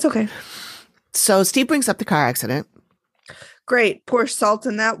that clear. That's okay. So Steve brings up the car accident. Great. Pour salt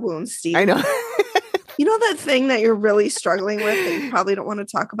in that wound, Steve. I know. You know that thing that you're really struggling with that you probably don't want to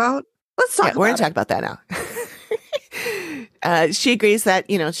talk about? Let's talk about it. We're going to talk about that now. She agrees that,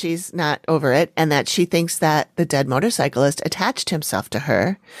 she's not over it and that she thinks that the dead motorcyclist attached himself to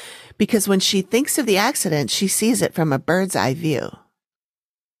her because when she thinks of the accident, she sees it from a bird's eye view.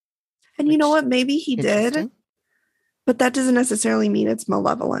 And you know what? Maybe he did, but that doesn't necessarily mean it's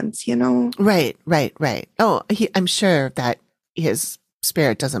malevolence, Right. Oh, I'm sure that his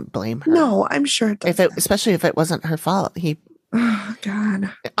spirit doesn't blame her. No, I'm sure it doesn't. Especially if it wasn't her fault. Oh,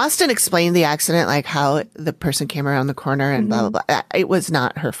 God. Austin explained the accident, like how the person came around the corner and blah, blah, blah. It was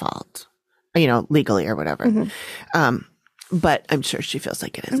not her fault, legally or whatever. But I'm sure she feels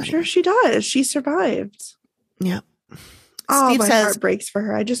like it is. I'm sure she does. She survived. Yep. Oh, Steve my says, heart breaks for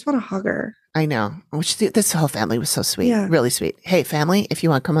her. I just want to hug her. I know. This whole family was so sweet. Yeah. Really sweet. Hey, family, if you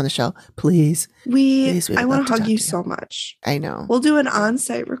want to come on the show, please. I want to hug you so much. I know. We'll do an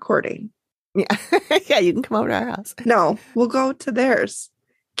on-site recording. Yeah. Yeah, you can come over to our house. No, we'll go to theirs.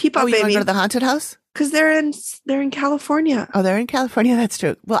 Keep up, you baby. Want to go to the haunted house? Because they're in California. Oh, they're in California. That's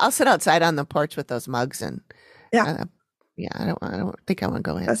true. Well, I'll sit outside on the porch with those mugs and I don't think I want to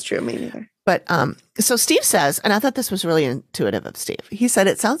go in. That's true. Me neither. But so Steve says, and I thought this was really intuitive of Steve. He said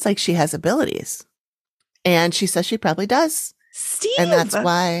it sounds like she has abilities, and she says she probably does. Steve, and that's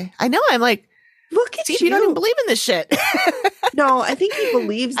why I know. I'm like, look at Steve, you don't even believe in this shit. No, I think he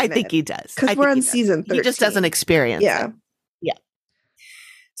believes in I think he does. Because we're on season 13. He just doesn't experience Yeah. it. Yeah.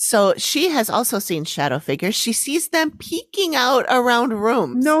 So she has also seen shadow figures. She sees them peeking out around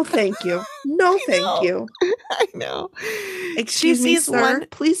rooms. No, thank you. No, thank you. I know. Excuse me, sir.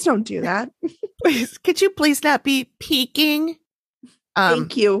 Please don't do that. Could you please not be peeking?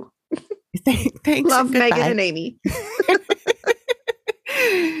 Thank you. Thanks. Love Megan and Amy.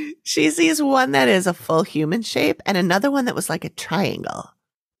 She sees one that is a full human shape and another one that was like a triangle.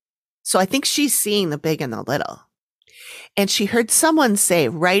 So I think she's seeing the big and the little. And she heard someone say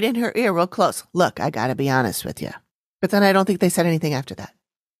right in her ear, real close, look, I got to be honest with you. But then I don't think they said anything after that.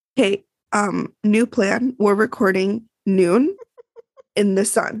 Okay. New plan. We're recording noon in the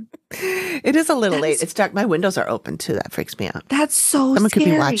sun. It is a little late. It's dark. My windows are open too. That freaks me out. That's so Someone scary.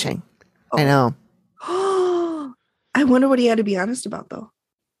 could be watching. Oh. I know. I wonder what he had to be honest about, though.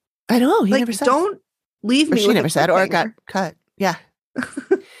 I know. He never said. Don't leave me. Or she never said, or it got cut. Yeah.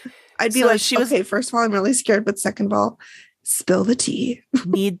 I'd be like, okay, first of all, I'm really scared. But second of all, spill the tea.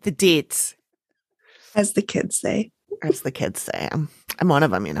 Need the deets. As the kids say. As the kids say. I'm one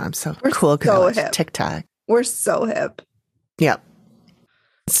of them, you know. I'm so cool because I watch TikTok. We're so hip. Yep.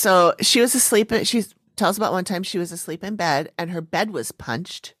 So she was asleep. She tells about one time she was asleep in bed and her bed was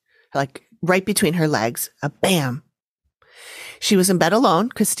punched, like right between her legs. Bam. She was in bed alone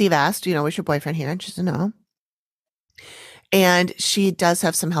because Steve asked, was your boyfriend here? And she said, no. And she does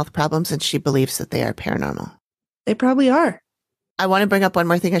have some health problems and she believes that they are paranormal. They probably are. I want to bring up one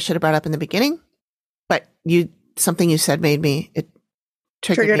more thing I should have brought up in the beginning, but something you said made me, it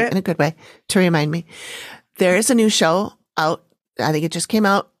triggered me in a good way to remind me. There is a new show out. I think it just came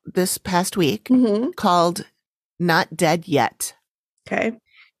out this past week called Not Dead Yet. Okay.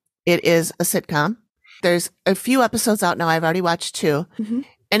 It is a sitcom. There's a few episodes out now. I've already watched 2.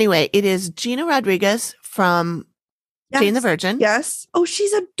 Anyway, it is Gina Rodriguez from Jane the Virgin. Yes. Oh,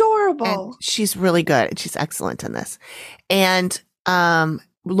 she's adorable. And she's really good. And she's excellent in this. And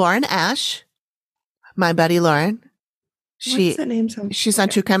Lauren Ash, my buddy Lauren. What's the name? She's on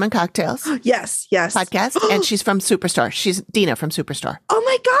True Crime and Cocktails. Yes. Podcast. And she's from Superstore. She's Dina from Superstore. Oh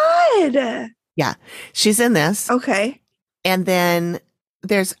my God. Yeah. She's in this. Okay. And then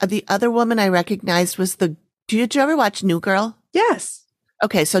there's the other woman I recognized was did you ever watch New Girl? Yes.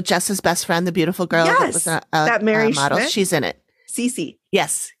 Okay. So Jess's best friend, the beautiful girl that was that Mary model. Schmidt? She's in it. Cece.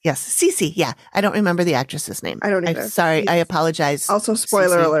 Yes. Cece. Yeah. I don't remember the actress's name. I don't either. I'm sorry. I apologize. Also,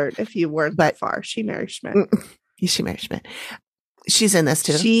 spoiler alert, if you weren't that far, she Mary Schmidt. She Mary Schmidt. She's in this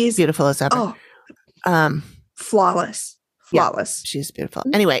too. She's beautiful as ever. Oh, flawless. Yeah, she's beautiful.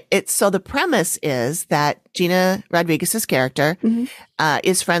 Anyway, so the premise is that Gina Rodriguez's character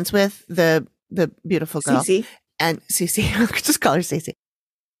is friends with the beautiful girl. Cece. And Cece. I could just call her Cece.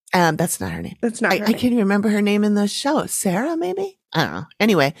 That's not her name. That's not her name. I can't remember her name in the show. Sarah, maybe? I don't know.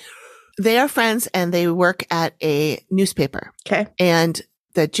 Anyway, they are friends and they work at a newspaper. Okay. And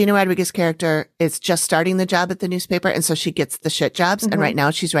the Gina Rodriguez character is just starting the job at the newspaper. And so she gets the shit jobs. And right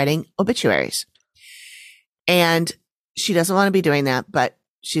now she's writing obituaries. And she doesn't want to be doing that, but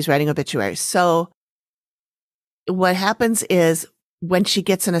she's writing obituaries. So what happens is when she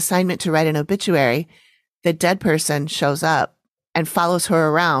gets an assignment to write an obituary, the dead person shows up and follows her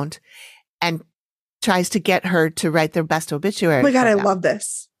around and tries to get her to write their best obituary. Oh my God, I love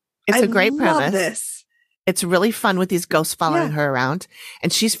this. It's a great premise. I love this. It's really fun with these ghosts following her around.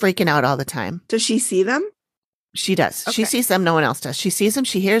 And she's freaking out all the time. Does she see them? She does. Okay. She sees them. No one else does. She sees them.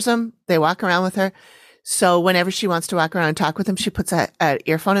 She hears them. They walk around with her. So whenever she wants to walk around and talk with them, she puts an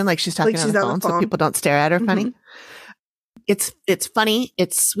earphone in like she's talking on the phone so people don't stare at her funny. It's funny.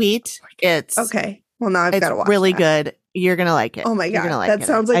 It's sweet. It's okay. Well, now I've got to watch really good. You're going to like it. Oh my God. That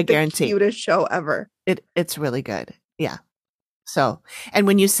sounds like the cutest show ever. It's really good. Yeah. So, and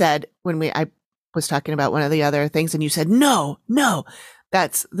when you said, I was talking about one of the other things and you said, no,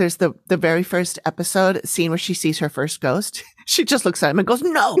 there's the very first episode scene where she sees her first ghost. She just looks at him and goes,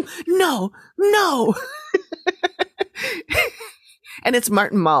 no. And it's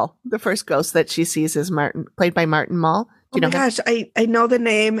Martin Mull. The first ghost that she sees is played by Martin Mull. Do you know gosh, I know the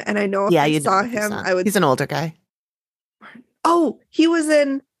name and I know if I saw him, I would. He's an older guy. Oh, he was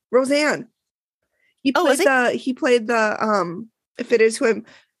in Roseanne. He played the if it is who I'm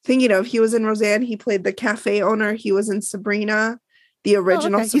thinking of, he was in Roseanne. He played the cafe owner. He was in Sabrina, the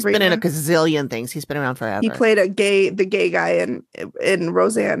original Sabrina. He's been in a gazillion things. He's been around forever. He played the gay guy in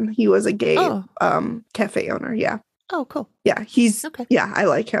Roseanne. He was a gay cafe owner. Yeah. Oh, cool. Yeah, I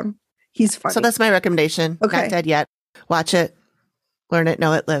like him. He's funny. So that's my recommendation. Okay. Not Dead Yet. Watch it. Learn it.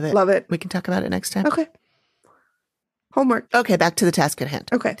 Know it. Live it. Love it. We can talk about it next time. Okay. Homework. Okay, back to the task at hand.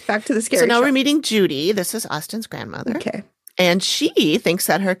 Okay, back to the scary So now show. we're meeting Judy. This is Austin's grandmother. Okay. And she thinks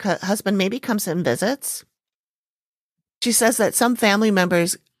that her husband maybe comes and visits. She says that some family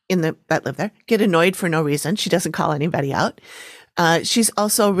members that live there get annoyed for no reason. She doesn't call anybody out. She's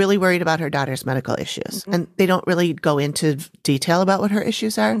also really worried about her daughter's medical issues. And they don't really go into detail about what her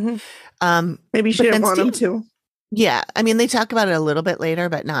issues are. Maybe she didn't want them to. Yeah. I mean, they talk about it a little bit later,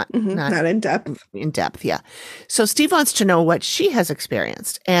 but not in depth. In depth, yeah. So Steve wants to know what she has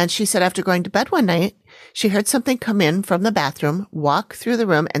experienced. And she said after going to bed one night, she heard something come in from the bathroom, walk through the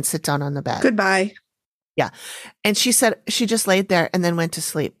room, and sit down on the bed. Goodbye. Yeah. And she said she just laid there and then went to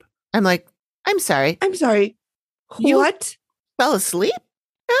sleep. I'm like, I'm sorry. You what? Fell asleep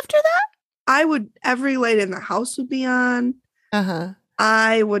after that? Every light in the house would be on.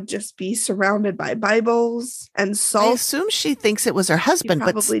 I would just be surrounded by Bibles and salt. I assume she thinks it was her husband,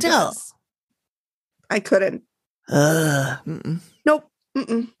 but still. Does. I couldn't. Nope.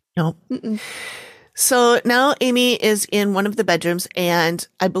 Nope. So now Amy is in one of the bedrooms, and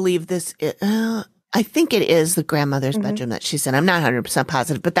I believe I think it is the grandmother's bedroom that she's in. I'm not 100%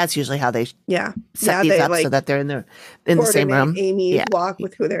 positive, but that's usually how they set these up so that they're in the same room. Amy's walk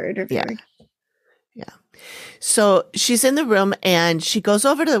with who they're interviewing. Yeah. So she's in the room and she goes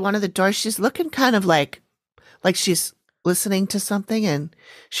over to one of the doors. She's looking kind of like she's listening to something, and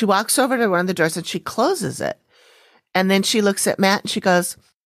she walks over to one of the doors and she closes it. And then she looks at Matt and she goes,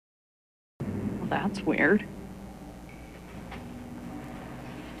 well, that's weird.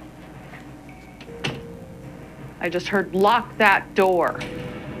 I just heard lock that door.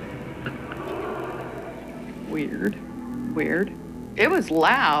 Weird. It was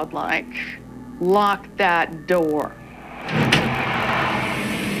loud, like lock that door.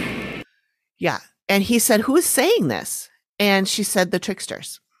 Yeah. And he said, who is saying this? And she said, the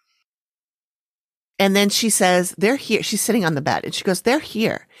Tricksters. And then she says, they're here. She's sitting on the bed and she goes, they're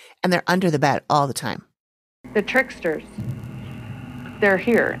here. And they're under the bed all the time. The Tricksters. They're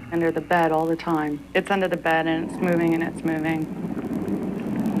here under the bed all the time. It's under the bed and it's moving and it's moving.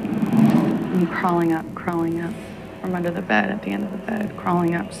 And crawling up from under the bed at the end of the bed,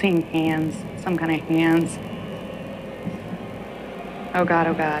 crawling up, seeing hands, some kind of hands. Oh God,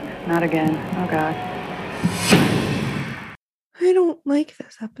 not again. Oh God. I don't like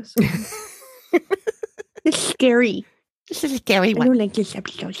this episode. It's scary. This is a scary one. I don't like this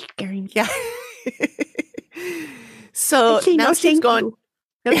episode. It's scary. Yeah. So now she's going.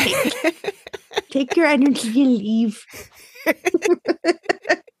 No, take your energy and leave.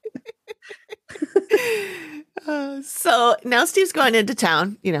 So now Steve's going into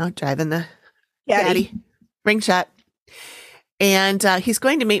town, driving the caddy, ring shot. And he's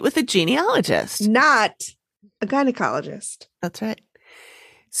going to meet with a genealogist. Not a gynecologist. That's right.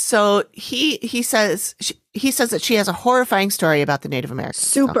 So he says that she has a horrifying story about the Native Americans.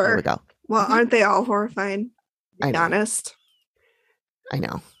 Super. Oh, here we go. Well, aren't they all horrifying? To be honest. I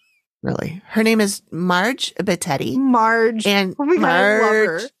know. Really. Her name is Marge Bettetti. Marge. And oh my God, I love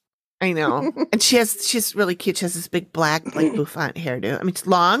her. I know. And she's really cute. She has this big black, bouffant hairdo. I mean, it's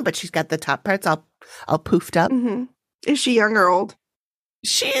long, but she's got the top parts all poofed up. Mm-hmm. Is she young or old?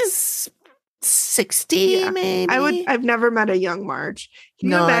 She's 60, maybe. I've never met a young Marge. Can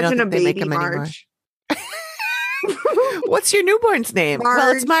you imagine a baby Marge? What's your newborn's name? Marge.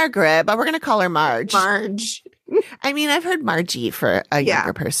 Well, it's Margaret, but we're going to call her Marge. Marge. I mean, I've heard Margie for a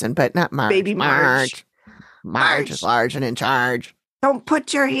younger person, but not Marge. Baby Marge. Marge is large and in charge. Don't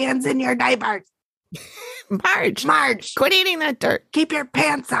put your hands in your diapers. Marge. Quit eating that dirt. Keep your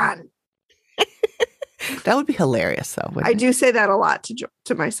pants on. That would be hilarious, though. I do say that a lot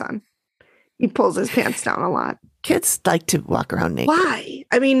to my son. He pulls his pants down a lot. Kids like to walk around naked. Why?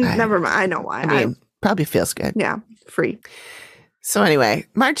 I mean, never mind. I know why. I mean, probably feels good. Yeah, free. So anyway,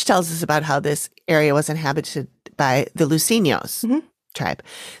 Marge tells us about how this area was inhabited by the Luceños tribe.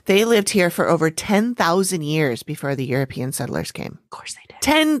 They lived here for over 10,000 years before the European settlers came. Of course they did.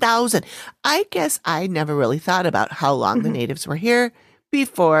 10,000. I guess I never really thought about how long the natives were here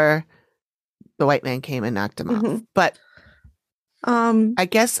before the white man came and knocked them off. But I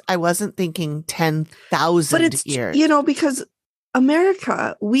guess I wasn't thinking 10,000 years. Because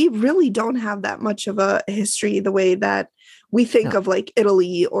America, we really don't have that much of a history the way that we think of like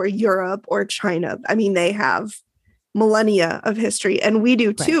Italy or Europe or China. I mean, they have millennia of history and we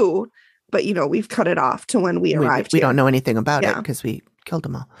do too, but we've cut it off to when we arrived. We don't know anything about it because we killed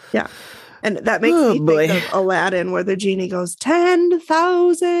them all. Yeah. And that makes me think of Aladdin where the genie goes,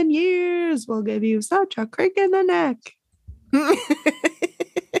 10,000 years will give you such a crick in the neck. This is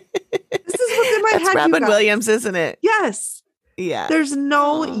what's in my head. That's Robin Williams, isn't it? Yes. Yeah. There's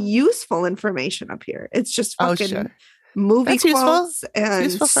no useful information up here. It's just fucking movie quotes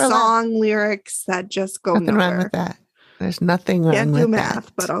and song lyrics that just go Nothing nowhere. wrong with that. There's nothing wrong Can't with do math,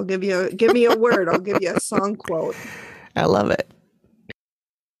 that. but I'll give me a word. I'll give you a song quote. I love it.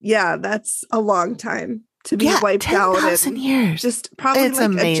 Yeah, that's a long time to be wiped 10,000 out. years. Just probably It's like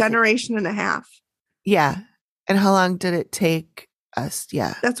amazing. a generation and a half. Yeah. And how long did it take us?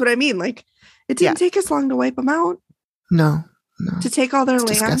 Yeah. That's what I mean. Like, it didn't take us long to wipe them out. No. To take all their land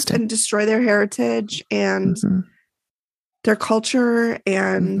disgusting. and destroy their heritage and their culture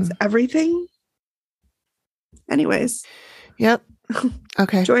and everything. Anyways. Yep.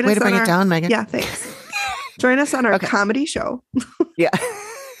 Okay. Way to bring it down, Megan. Yeah, thanks. Join us on our comedy show. Yeah.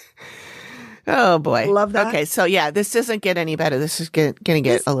 Oh boy. Love that. Okay, so yeah, this doesn't get any better. This is going to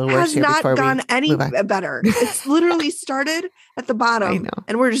get a little worse here before we has not gone any better. It's literally started at the bottom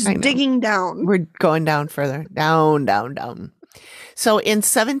and we're just digging down. We're going down further. Down, down, down. So in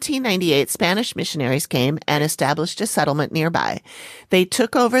 1798, Spanish missionaries came and established a settlement nearby. They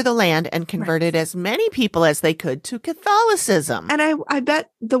took over the land and converted as many people as they could to Catholicism. And I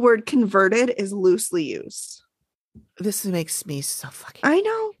bet the word converted is loosely used. This makes me so fucking... I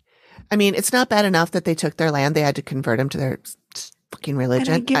know. I mean, it's not bad enough that they took their land. They had to convert them to their fucking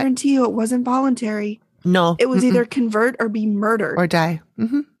religion. And I guarantee you it wasn't voluntary. No. It was either convert or be murdered. Or die.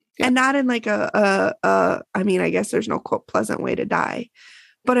 Mm-hmm. Yeah. And not in like I mean, I guess there's no quote pleasant way to die,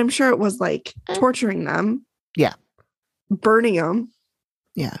 but I'm sure it was like torturing them. Yeah. Burning them.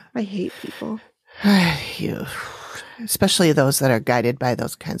 Yeah. I hate people. Especially those that are guided by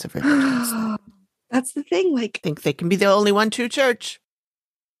those kinds of religions. That's the thing. Like, think they can be the only one true church.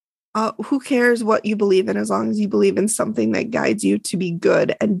 Who cares what you believe in as long as you believe in something that guides you to be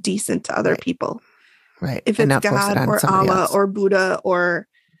good and decent to other people. Right. If it's God or Allah or Buddha or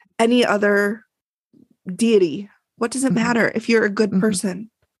any other deity, what does it matter if you're a good person?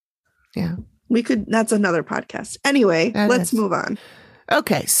 Yeah. That's another podcast. Anyway, let's move on.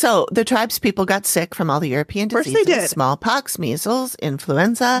 Okay, so the tribe's people got sick from all the European diseases. Of course they did. Smallpox, measles,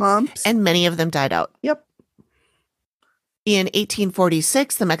 influenza, mumps, and many of them died out. Yep. In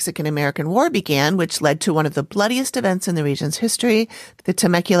 1846, the Mexican-American War began, which led to one of the bloodiest events in the region's history, the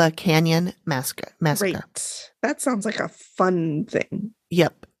Temecula Canyon Massacre. Great. That sounds like a fun thing.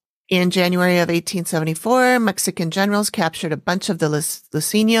 Yep. In January of 1874, Mexican generals captured a bunch of the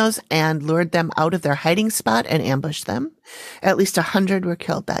Luiseños and lured them out of their hiding spot and ambushed them. At least 100 were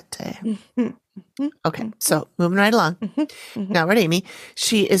killed that day. Okay, so moving right along. Now we're at Amy.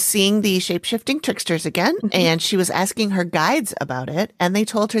 She is seeing the shape-shifting tricksters again, and she was asking her guides about it, and they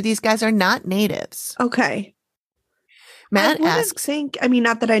told her these guys are not natives. Okay. Matt asks...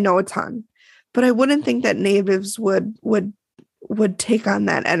 not that I know a ton, but I wouldn't think that natives would take on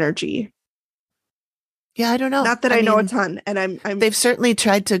that energy. Yeah, I don't know. Not that I know a ton, and I'm. They've certainly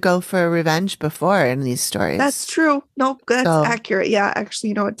tried to go for revenge before in these stories. That's true. No, that's accurate. Yeah, actually,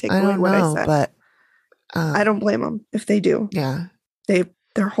 you know what? Take away what I said. But I don't blame them if they do. Yeah,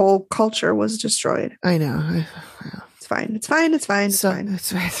 their whole culture was destroyed. I know. It's fine. It's fine. It's fine. It's fine.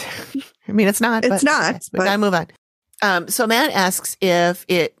 It's fine. I mean, it's not. It's not. We gotta move on. So Matt asks if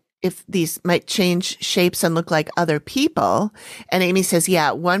these might change shapes and look like other people. And Amy says, yeah,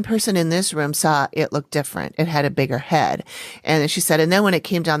 one person in this room saw it look different. It had a bigger head. And then she said, and then when it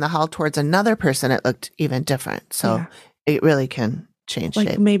came down the hall towards another person, it looked even different. So it really can change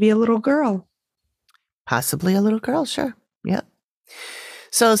shape. Maybe a little girl. Possibly a little girl. Sure. Yep.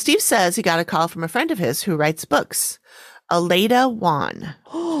 So Steve says he got a call from a friend of his who writes books. Aleda Juan.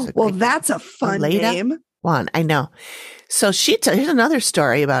 Well, that's a fun name. Juan. I know. So here's another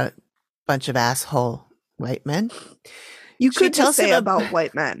story about a bunch of asshole white men. You could just say about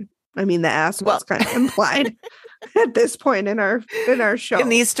white men. I mean, the ass was kind of implied at this point in our show. In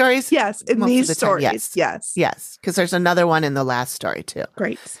these stories? Yes, in these stories. Yes. Yes, because there's another one in the last story too.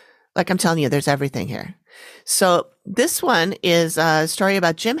 Great. Like I'm telling you, there's everything here. So this one is a story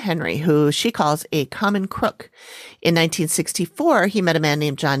about Jim Henry, who she calls a common crook. In 1964, he met a man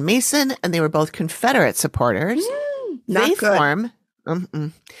named John Mason, and they were both Confederate supporters. They form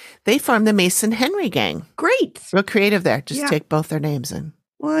the Mason Henry gang. Great. Real creative there. Just take both their names in.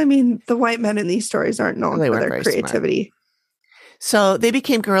 Well, I mean, the white men in these stories aren't known for their creativity. Smart. So they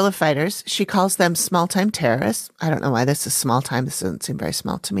became guerrilla fighters. She calls them small-time terrorists. I don't know why this is small-time. This doesn't seem very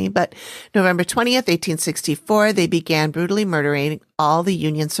small to me. But November 20th, 1864, they began brutally murdering all the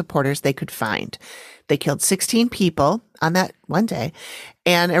Union supporters they could find. They killed 16 people on that one day,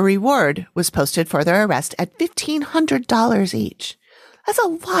 and a reward was posted for their arrest at $1,500 each. That's a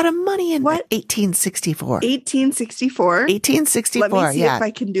lot of money in 1864. 1864? 1864, Let me see if I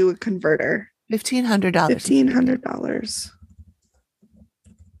can do a converter. $1,500. $1,500.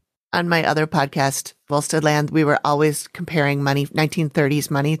 on my other podcast, Volstead Land, we were always comparing money,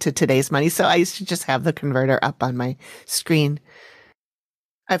 1930s money to today's money. So I used to just have the converter up on my screen.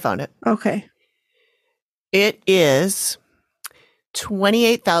 I found it. Okay. It is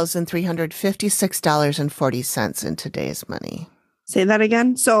 $28,356.40 in today's money. Say that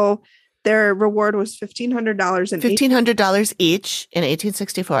again. So their reward was $1,500. $1,500 each in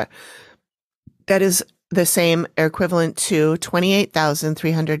 1864. That is the same equivalent to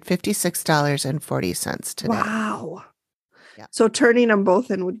 $28,356.40 today. Wow. Yeah. So turning them both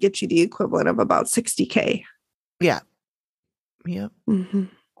in would get you the equivalent of about $60K. Yeah. Yep. Mm-hmm.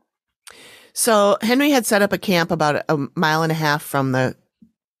 So Henry had set up a camp about a mile and a half from the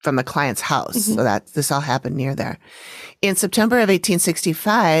client's house. Mm-hmm. So that this all happened near there. In September of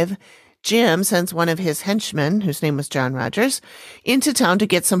 1865, Jim sends one of his henchmen, whose name was John Rogers, into town to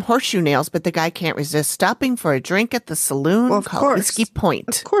get some horseshoe nails, but the guy can't resist stopping for a drink at the saloon called Whiskey Point.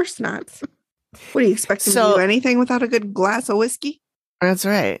 Of course not. What do you expect him to do anything without a good glass of whiskey? That's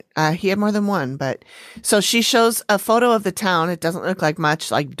right. He had more than one, but so she shows a photo of the town. It doesn't look like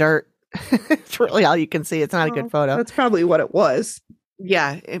much, like dirt. It's really all you can see. It's not a good photo. That's probably what it was.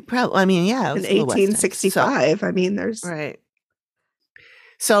 Yeah, it probably. I mean, yeah, it was in 1865. So, I mean, there's right.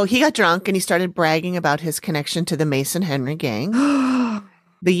 So he got drunk and he started bragging about his connection to the Mason Henry gang.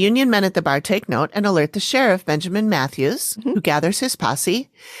 The Union men at the bar take note and alert the sheriff, Benjamin Matthews, who gathers his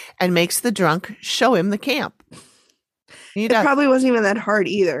posse and makes the drunk show him the camp. It probably wasn't even that hard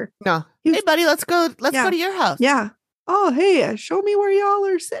either. No. Hey, buddy, let's go to your house. Yeah. Oh, hey, show me where y'all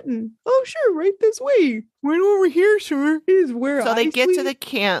are sitting. Oh, sure, right this way. Right over here, sir. Is where they get to the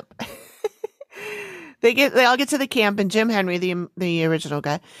camp. They all get to the camp, and Jim Henry, the original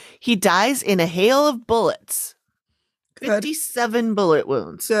guy, he dies in a hail of bullets. Good. 57 bullet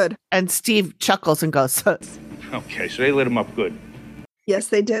wounds. Good. And Steve chuckles and goes, okay, so they lit him up good. Yes,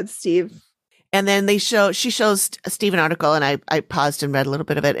 they did, Steve. And then she shows Steve an article, and I paused and read a little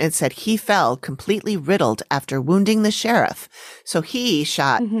bit of it, and it said he fell completely riddled after wounding the sheriff. So he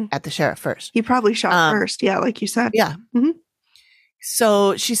shot at the sheriff first. He probably shot first. Yeah, like you said. Yeah. Mm-hmm.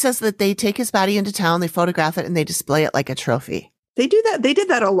 So she says that they take his body into town, they photograph it, and they display it like a trophy. They do that. They did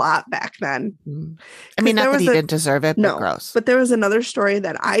that a lot back then. I mean, not that he didn't deserve it, but gross. But there was another story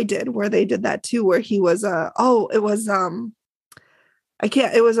that I did where they did that too, where he was it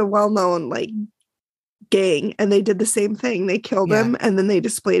was a well-known like gang, and they did the same thing. They killed him, and then they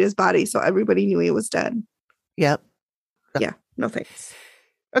displayed his body so everybody knew he was dead. Yep. Yeah. No thanks.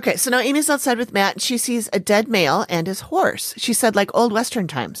 Okay, so now Amy's outside with Matt, and she sees a dead male and his horse. She said like old Western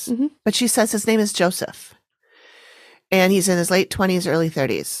times, but she says his name is Joseph, and he's in his late 20s, early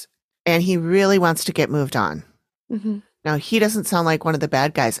 30s, and he really wants to get moved on. Mm-hmm. Now, he doesn't sound like one of the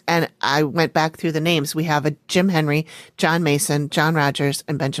bad guys. And I went back through the names. We have a Jim Henry, John Mason, John Rogers,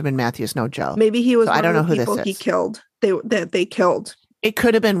 and Benjamin Matthews. No Joe. Maybe he was one of the people he killed. They killed. It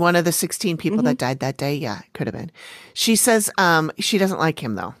could have been one of the 16 people that died that day. Yeah, it could have been. She says she doesn't like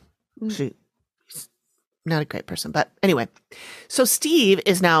him, though. She's not a great person. But anyway, so Steve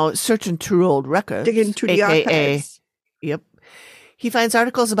is now searching through old records. Digging through the archives. Yep. He finds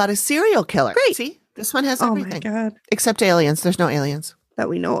articles about a serial killer. Great. See? This one has everything. Oh, my God. Except aliens. There's no aliens. That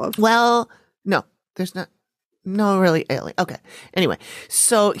we know of. Well, no, there's not. No, really alien. Okay. Anyway,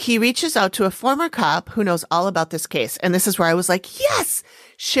 so he reaches out to a former cop who knows all about this case. And this is where I was like, yes,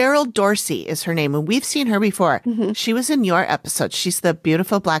 Cheryl Dorsey is her name. And we've seen her before. Mm-hmm. She was in your episode. She's the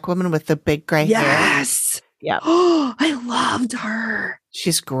beautiful black woman with the big gray hair. Yes. Yeah. Oh, I loved her.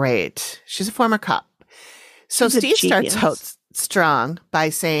 She's great. She's a former cop. So Steve starts out strong by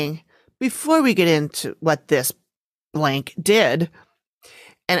saying, before we get into what this blank did,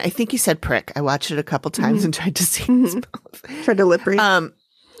 and I think he said prick. I watched it a couple times and tried to see his mouth. For delivery.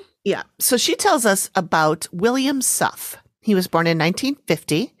 Yeah. So she tells us about William Suff. He was born in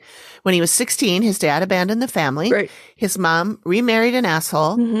 1950. When he was 16, his dad abandoned the family. Right. His mom remarried an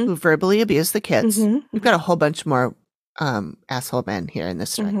asshole who verbally abused the kids. We've got a whole bunch more asshole men here in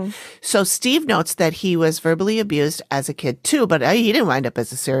this story. So Steve notes that he was verbally abused as a kid too, but he didn't wind up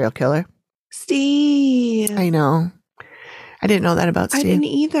as a serial killer. Steve. I know. I didn't know that about Steve. I didn't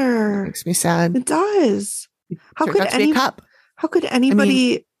either. Makes me sad. It does. How could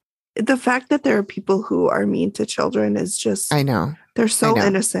anybody? The fact that there are people who are mean to children is just. I know. They're so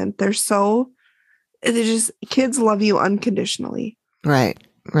innocent. They're just kids love you unconditionally. Right.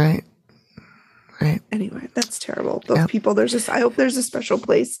 Anyway, that's terrible. Those people. I hope there's a special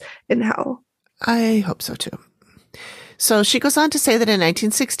place in hell. I hope so too. So she goes on to say that in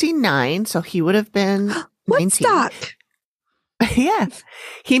 1969, so he would have been 19. Woodstock. Yeah.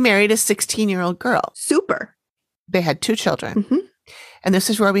 He married a 16-year-old girl. Super. They had 2 children. And this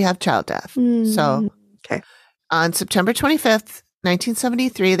is where we have child death. So okay. On September 25th,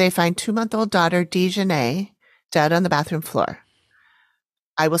 1973, they find 2-month-old daughter Dejanay dead on the bathroom floor.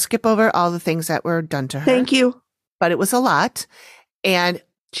 I will skip over all the things that were done to her. Thank you. But it was a lot. And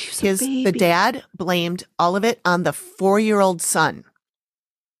the dad blamed all of it on the 4-year-old son.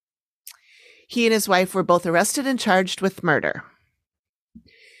 He and his wife were both arrested and charged with murder.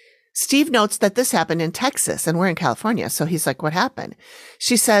 Steve notes that this happened in Texas and we're in California. So he's like, what happened?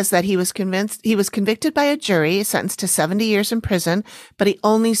 She says that he was convicted by a jury, sentenced to 70 years in prison, but he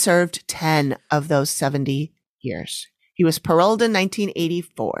only served 10 of those 70 years. He was paroled in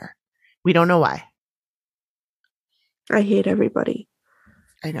 1984. We don't know why. I hate everybody.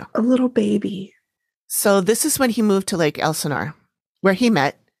 I know. A little baby. So this is when he moved to Lake Elsinore, where he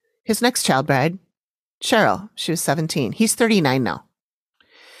met his next child bride, Cheryl. She was 17. He's 39 now.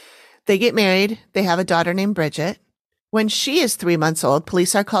 They get married. They have a daughter named Bridget. When she is 3 months old,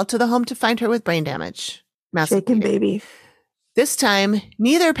 police are called to the home to find her with brain damage. Shaken baby. This time,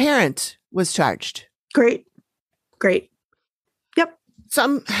 neither parent was charged. Great. Yep.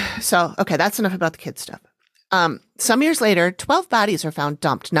 Okay, that's enough about the kid stuff. Some years later, 12 bodies are found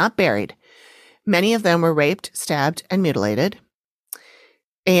dumped, not buried. Many of them were raped, stabbed, and mutilated.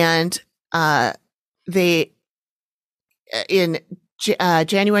 And in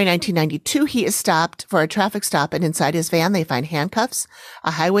January 1992, he is stopped for a traffic stop, and inside his van, they find handcuffs,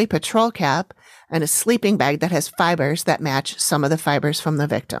 a highway patrol cap, and a sleeping bag that has fibers that match some of the fibers from the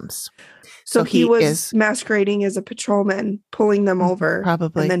victims. So he was masquerading as a patrolman, pulling them over,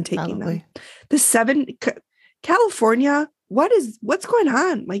 probably, and then taking them. California, what's going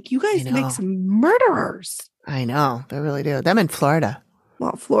on? Like, you guys make some murderers. I know, they really do. Them in Florida.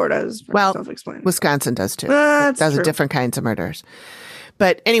 Well, Florida is self-explanatory. Wisconsin does too. Those are different kinds of murders.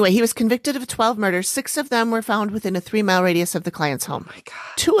 But anyway, he was convicted of 12 murders. 6 of them were found within a 3-mile radius of the client's home. Oh my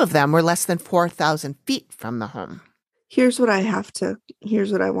God. 2 of them were less than 4,000 feet from the home. Here's what I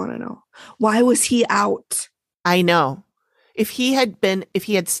want to know. Why was he out? I know. If he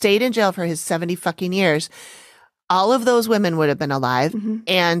had stayed in jail for his 70 fucking years, all of those women would have been alive,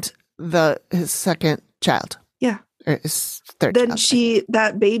 and his second child. Yeah. Or his third then child.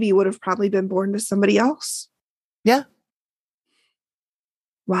 That baby would have probably been born to somebody else. Yeah.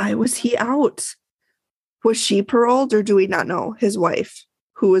 Why was he out? Was she paroled, or do we not know? His wife,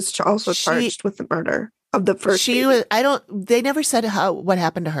 who was also charged with the murder of the first baby. They never said what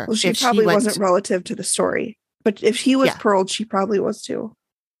happened to her. Well, she probably wasn't relative to the story. But if he was paroled, she probably was too.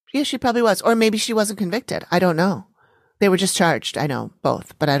 Yeah, she probably was. Or maybe she wasn't convicted. I don't know. They were just charged. I know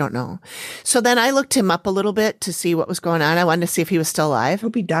both, but I don't know. So then I looked him up a little bit to see what was going on. I wanted to see if he was still alive.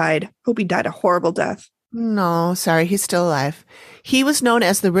 Hope he died a horrible death. No, sorry. He's still alive. He was known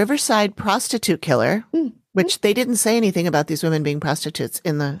as the Riverside Prostitute Killer, which they didn't say anything about these women being prostitutes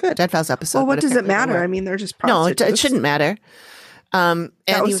in the Dead Files episode. Well, what does it matter? I mean, they're just prostitutes. No, it shouldn't matter. And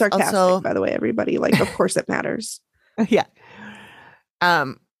that was sarcastic, by the way, everybody. Like, of course it matters. Yeah.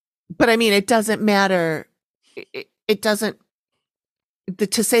 But I mean, it doesn't matter. It doesn't,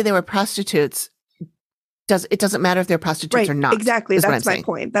 to say they were prostitutes, it doesn't matter if they're prostitutes or not. Exactly. That's my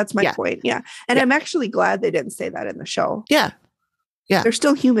point. That's my point. Yeah. And I'm actually glad they didn't say that in the show. Yeah. Yeah. They're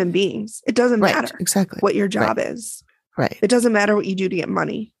still human beings. It doesn't matter exactly what your job is. Right. It doesn't matter what you do to get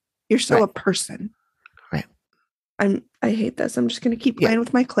money. You're still a person. Right. I hate this. I'm just going to keep playing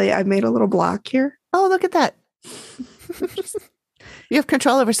with my clay. I've made a little block here. Oh, look at that. You have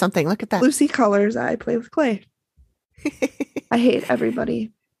control over something. Look at that. Lucy Colors. I play with clay. I hate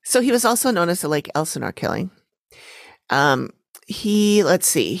everybody. So he was also known as the Lake Elsinore killing. He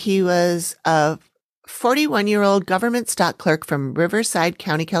was a 41-year-old government stock clerk from Riverside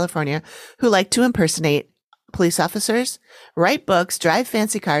County, California, who liked to impersonate police officers, write books, drive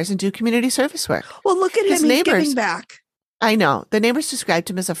fancy cars, and do community service work. Well, look at him. He's giving back. I know. The neighbors described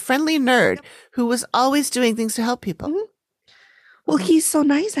him as a friendly nerd who was always doing things to help people. Mm-hmm. Well, he's so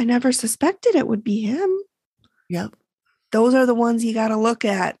nice. I never suspected it would be him. Yep. Those are the ones you got to look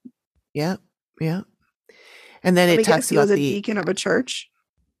at. Yep. Yep. And then it talks about he was a deacon of a church.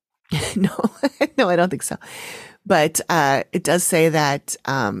 No, I don't think so. But it does say that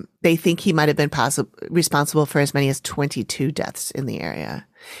they think he might have been responsible for as many as 22 deaths in the area.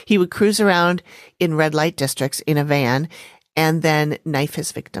 He would cruise around in red light districts in a van and then knife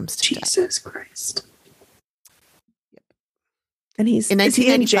his victims to death. Jesus Christ. Yep. And is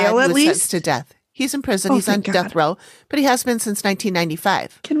he in jail at least? Sentenced to death. He's in prison. He's on death row, but he has been since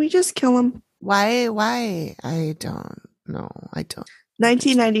 1995. Can we just kill him? Why? I don't know.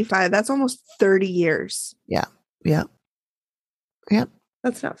 1995. That's almost 30 years. Yeah. Yep.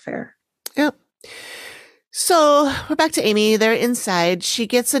 That's not fair. Yep. So we're back to Amy. They're inside. She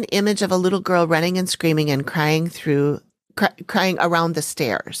gets an image of a little girl running and screaming and crying around the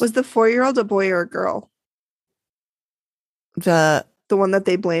stairs. Was the 4-year-old a boy or a girl? The one that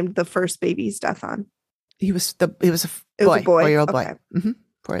they blamed the first baby's death on. He was a boy. It was a boy. 4-year-old boy. Okay. Mm-hmm.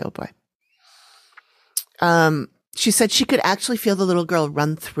 4-year-old boy. She said she could actually feel the little girl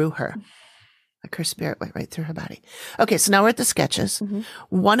run through her. Like her spirit went right through her body. Okay, so now we're at the sketches. Mm-hmm.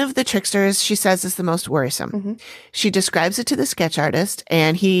 One of the tricksters, she says, is the most worrisome. Mm-hmm. She describes it to the sketch artist,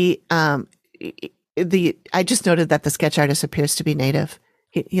 and I just noted that the sketch artist appears to be native.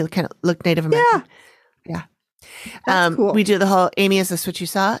 He kind of looked Native American. Yeah. That's cool. We do the whole, Amy, is this what you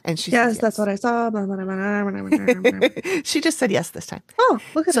saw? And she yes, said, that's what I saw. She just said yes this time. Oh,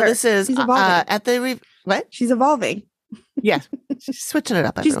 look at her. So this is at the, what? She's evolving. Yeah. She's switching it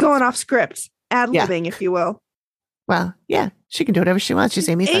up. She's going off script. Ad-libbing, if you will. Well, yeah. She can do whatever she wants. She's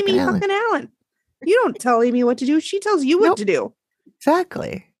Amy fucking Allen. You don't tell Amy what to do. She tells you what to do.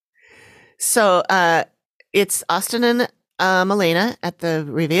 Exactly. So it's Austin and Melena at the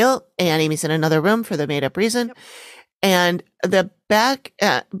reveal, and Amy's in another room for the made-up reason. Yep. And the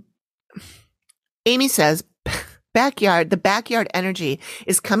Amy says, the backyard energy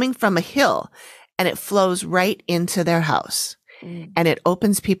is coming from a hill, and it flows right into their house. And it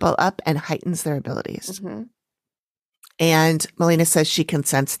opens people up and heightens their abilities. Mm-hmm. And Melena says she can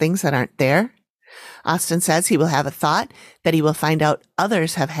sense things that aren't there. Austin says he will have a thought that he will find out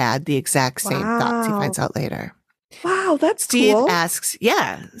others have had the exact same thoughts. He finds out later. Wow, that's Steve cool.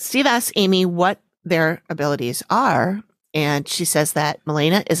 Steve asks Amy what their abilities are. And she says that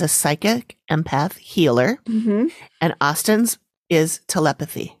Melena is a psychic empath healer. Mm-hmm. And Austin's is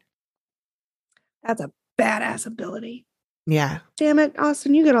telepathy. That's a badass ability. Yeah. Damn it,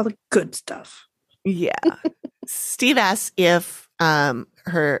 Austin, you get all the good stuff. Yeah. Steve asks if Melena's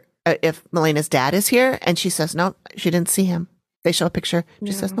dad is here, and she says no, she didn't see him. They show a picture.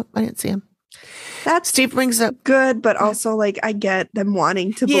 She says no, I didn't see him. That's Steve brings up good, but also like I get them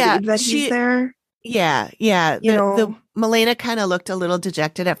wanting to believe that he's there. Yeah. The Melena kind of looked a little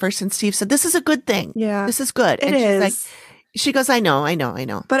dejected at first, and Steve said, "This is a good thing. Yeah, this is good." And she's like, she goes, I know.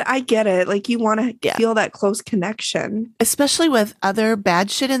 But I get it. Like, you want to feel that close connection. Especially with other bad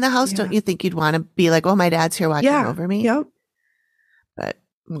shit in the house. Yeah. Don't you think you'd want to be like, oh, my dad's here watching over me? Yep. But,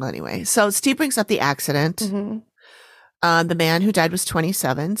 well, anyway. So Steve brings up the accident. Mm-hmm. The man who died was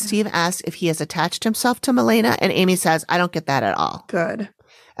 27. Steve asks if he has attached himself to Melena, and Amy says, I don't get that at all. Good.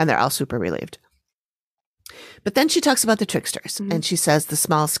 And they're all super relieved. But then she talks about the tricksters, and she says the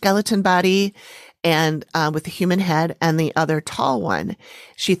small skeleton body and with the human head and the other tall one,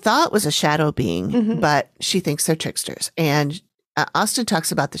 she thought was a shadow being, but she thinks they're tricksters. And Austin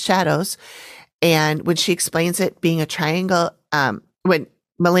talks about the shadows, and when she explains it being a triangle, when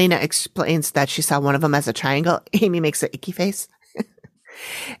Melena explains that she saw one of them as a triangle, Amy makes an icky face.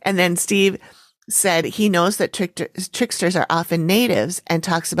 And then Steve said he knows that tricksters are often natives and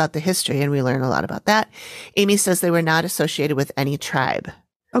talks about the history, and we learn a lot about that. Amy says they were not associated with any tribe.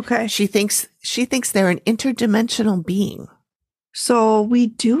 Okay. She thinks they're an interdimensional being. So we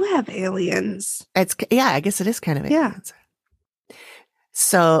do have aliens. I guess it is kind of aliens. Yeah.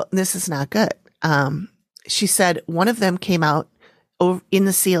 So this is not good. She said one of them came out in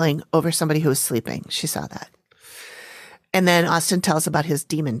the ceiling over somebody who was sleeping. She saw that. And then Austin tells about his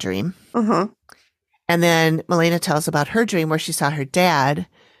demon dream. Uh-huh. And then Melena tells about her dream where she saw her dad,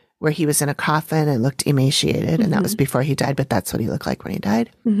 where he was in a coffin and looked emaciated. And that was before he died, but that's what he looked like when he died.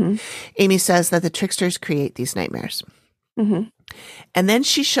 Mm-hmm. Amy says that the tricksters create these nightmares. Mm-hmm. And then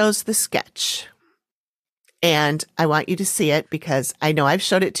she shows the sketch. And I want you to see it because I know I've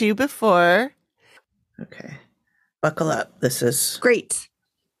showed it to you before. Okay. Buckle up. This is great.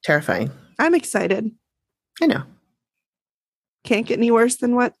 Terrifying. I'm excited. I know. Can't get any worse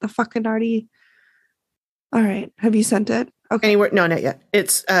than what the fucking already. All right. Have you sent it? Okay. No, not yet.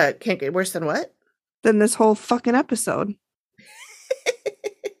 It's can't get worse than what? Than this whole fucking episode.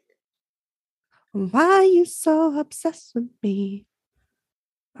 Why are you so obsessed with me?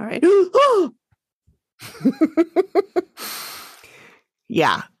 All right.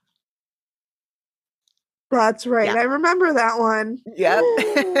 Yeah. That's right. Yeah. I remember that one. Yep.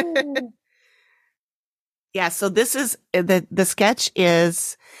 Yeah. So this is the sketch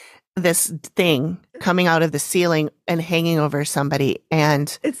is this thing coming out of the ceiling and hanging over somebody,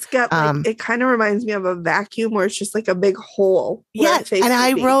 and it's got like, it kind of reminds me of a vacuum where it's just like a big hole. Yeah. And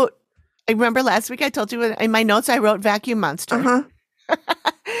I remember last week I told you in my notes I wrote vacuum monster. Uh-huh.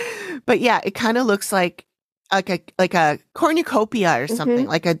 But yeah, it kind of looks like a cornucopia or something,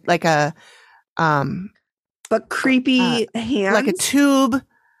 like a but creepy hand, like a tube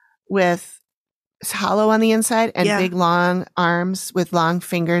with is hollow on the inside and Yeah. big long arms with long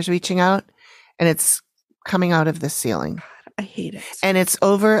fingers reaching out, and it's coming out of the ceiling. I hate it. And it's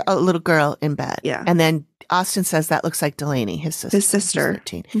over a little girl in bed. Yeah. And then Austin says that looks like Delaney, his sister. His sister. Who's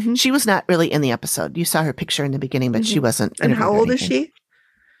 13. Mhm. She was not really in the episode. You saw her picture in the beginning, but she wasn't. And how interviewed or old is anything. she?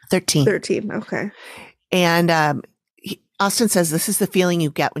 13. 13. Okay. And Austin says this is the feeling you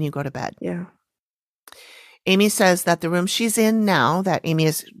get when you go to bed. Yeah. Amy says that the room she's in now, that Amy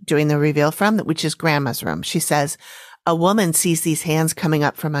is doing the reveal from, which is Grandma's room, she says a woman sees these hands coming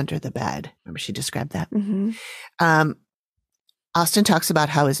up from under the bed. Remember she described that? Mm-hmm. Austin talks about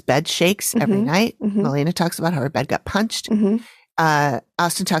how his bed shakes every night. Melina talks about how her bed got punched.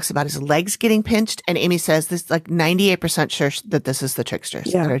 Austin talks about his legs getting pinched. And Amy says this, like 98% sure that this is the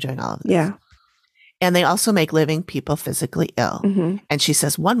Tricksters that are doing all of this. Yeah. And they also make living people physically ill. And she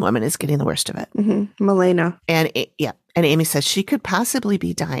says one woman is getting the worst of it. Melina. And and Amy says she could possibly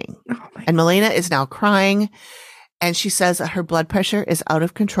be dying. Oh my And Melina is now crying. And she says that her blood pressure is out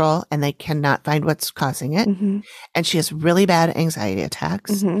of control and they cannot find what's causing it. And she has really bad anxiety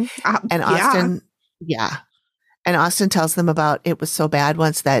attacks. And Austin, And Austin tells them about it was so bad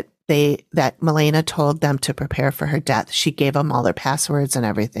once that Melina told them to prepare for her death. She gave them all their passwords and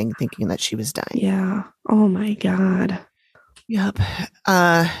everything, thinking that she was dying. Yeah. Oh my God. Yep.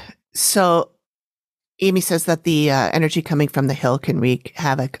 So Amy says that the energy coming from the hill can wreak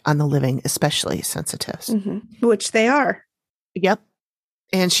havoc on the living, especially sensitives. Which they are. Yep.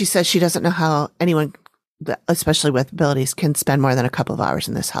 And she says she doesn't know how anyone, especially with abilities, can spend more than a couple of hours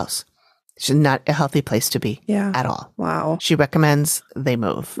in this house. It's not a healthy place to be at all. Wow. She recommends they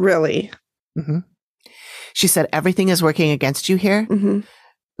move. Really? She said everything is working against you here.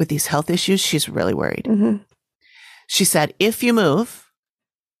 With these health issues, she's really worried. She said if you move,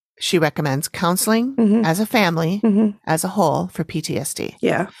 she recommends counseling as a family, as a whole for PTSD.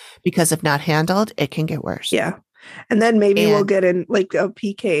 Yeah. Because if not handled, it can get worse. Yeah. And then maybe we'll get in like a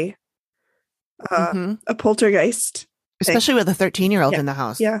PK, a poltergeist. Especially with a 13-year-old in the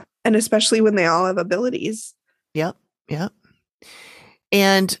house. Yeah. And especially when they all have abilities. Yep.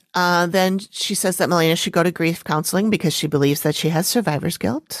 And then she says that Melina should go to grief counseling because she believes that she has survivor's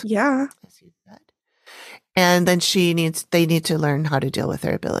guilt. Yeah. And then they need to learn how to deal with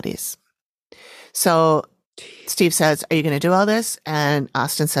their abilities. So Steve says, are you going to do all this? And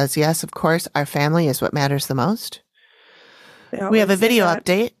Austin says, yes, of course. Our family is what matters the most. We have a video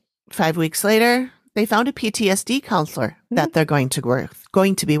update. 5 weeks later, they found a PTSD counselor that they're going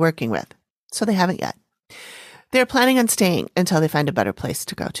to be working with. So they haven't yet. They're planning on staying until they find a better place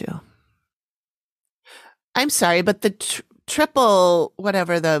to go to. I'm sorry, but the triple,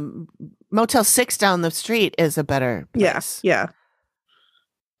 whatever, the Motel 6 down the street is a better place. Yeah.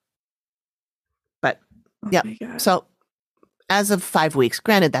 But, So as of 5 weeks,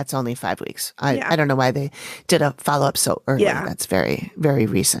 granted, that's only 5 weeks. I don't know why they did a follow-up so early. Yeah. That's very, very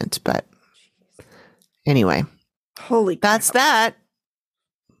recent. But anyway. Holy That's cow. that.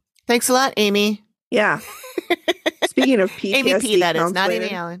 Thanks a lot, Amy. Yeah. Speaking of PTSD Amy P, that counselor, is, not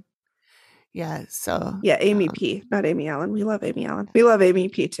Amy Allen. Yeah, so. Yeah, Amy P, not Amy Allen. We love Amy Allen. We love Amy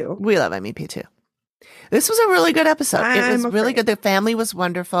P too. We love Amy P too. This was a really good episode. It was really good. The family was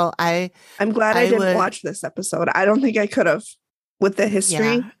wonderful. I'm glad I didn't watch this episode. I don't think I could have with the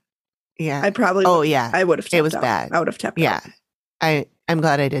history. Yeah. I probably I would have tapped It was out. bad. I would have tapped out. I'm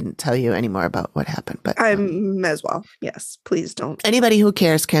glad I didn't tell you any more about what happened, but I'm as well. Yes, please don't. Anybody who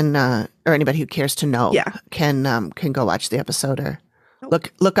cares can, or anybody who cares to know, Yeah. can go watch the episode or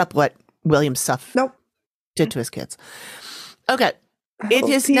look up what William Suff did to his kids. Okay, it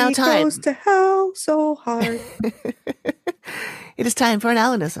is now time. Goes to hell so hard. It is time for an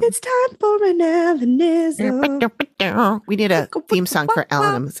Allenism. It's time for an Allenism. We need a theme song for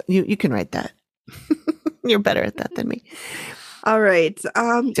Allenism. You can write that. You're better at that than me. All right. Do you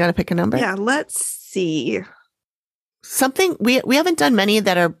want to pick a number? Yeah, let's see. Something we haven't done many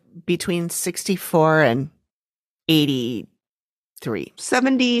that are between 64 and 83.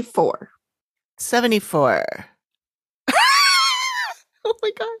 74. 74. Oh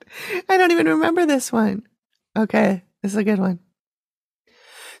my God. I don't even remember this one. Okay. This is a good one.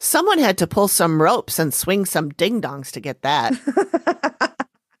 Someone had to pull some ropes and swing some ding-dongs to get that.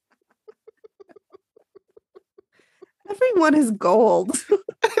 Everyone is gold.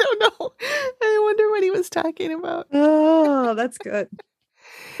 I don't know. I wonder what he was talking about. Oh, that's good.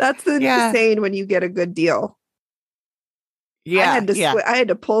 That's the saying when you get a good deal. Yeah. I had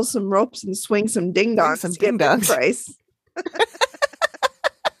to pull some ropes and swing some ding-dongs to get the price.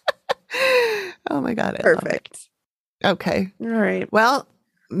 Oh my God. Perfect. Okay. All right. Well,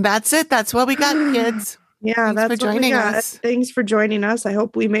 that's it. That's what we got, kids. Yeah, Thanks that's for joining us. Thanks for joining us. I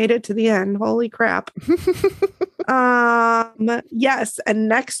hope we made it to the end. Holy crap. Yes. And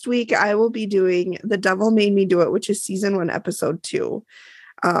next week I will be doing The Devil Made Me Do It, which is season 1, episode 2.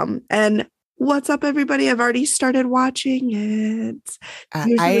 And what's up, everybody? I've already started watching it.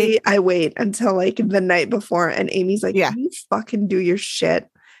 Usually I wait until like the night before, and Amy's like, "You fucking do your shit."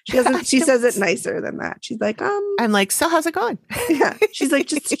 She doesn't. She says it nicer than that. She's like, I'm like, so how's it going? Yeah. She's like,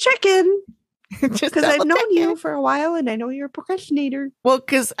 just check in. Because I've known you for a while and I know you're a procrastinator. Well,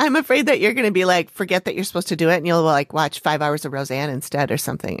 because I'm afraid that you're going to be like, forget that you're supposed to do it, and you'll like watch 5 hours of Roseanne instead or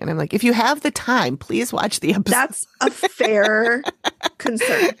something. And I'm like, if you have the time, please watch the episode. That's a fair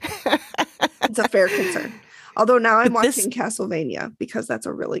concern. It's a fair concern. Although now I'm watching Castlevania because that's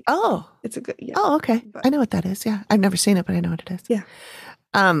a really good, it's a good, Oh, okay. But I know what that is. Yeah. I've never seen it, but I know what it is. Yeah.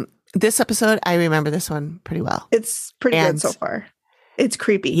 This episode, I remember this one pretty well. It's pretty good so far. It's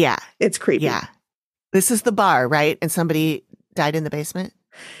creepy. Yeah. It's creepy. Yeah. This is the bar, right? And somebody died in the basement?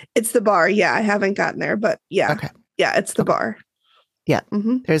 It's the bar. Yeah. I haven't gotten there, but yeah. Okay. Yeah. It's the bar. Yeah.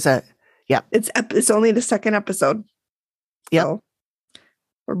 Mm-hmm. There's a, yeah. It's only the second episode. Yep. So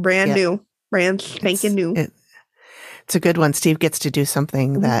we're brand new. Brand spanking new. It's a good one. Steve gets to do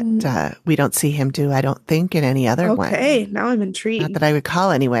something that we don't see him do, I don't think, in any other one. Okay. Now I'm intrigued. Not that I recall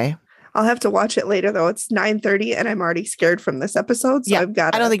anyway. I'll have to watch it later, though. It's 9:30, and I'm already scared from this episode. So I've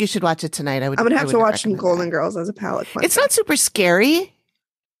got. I don't think you should watch it tonight. I'm gonna have to watch some Golden Girls as a palate cleanser. It's not super scary,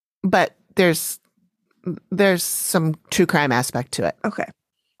 but there's some true crime aspect to it. Okay,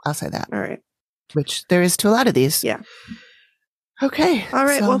 I'll say that. All right. Which there is to a lot of these. Yeah. Okay. All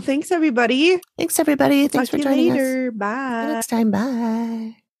right. Well, thanks everybody. Thanks everybody. Thanks for joining us. Bye. Next time.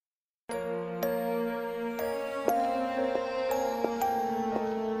 Bye.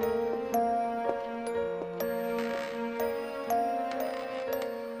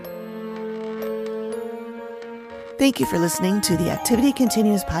 Thank you for listening to the Activity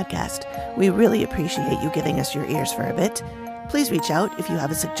Continues podcast. We really appreciate you giving us your ears for a bit. Please reach out if you have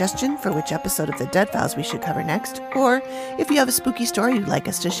a suggestion for which episode of The Dead Files we should cover next, or if you have a spooky story you'd like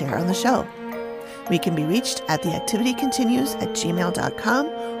us to share on the show. We can be reached at theactivitycontinues@gmail.com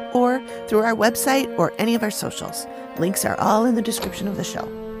or through our website or any of our socials. Links are all in the description of the show.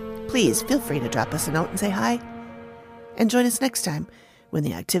 Please feel free to drop us a note and say hi. And join us next time when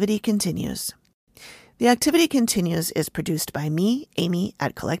The Activity Continues. The Activity Continues is produced by me, Amy,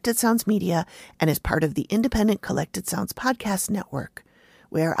 at Collected Sounds Media, and is part of the independent Collected Sounds podcast network.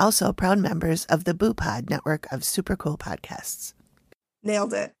 We are also proud members of the Boo Pod network of super cool podcasts.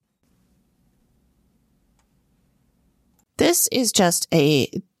 Nailed it. This is just a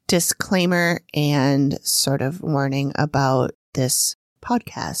disclaimer and sort of warning about this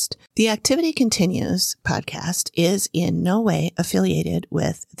podcast. The Activity Continues podcast is in no way affiliated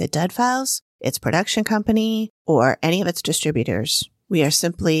with The Dead Files, its production company, or any of its distributors. We are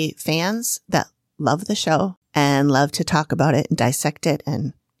simply fans that love the show and love to talk about it and dissect it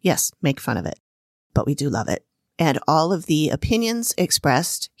and, yes, make fun of it. But we do love it. And all of the opinions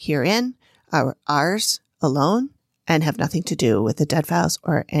expressed herein are ours alone and have nothing to do with The Dead Files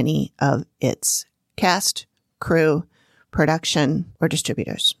or any of its cast, crew, production, or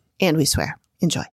distributors. And we swear. Enjoy.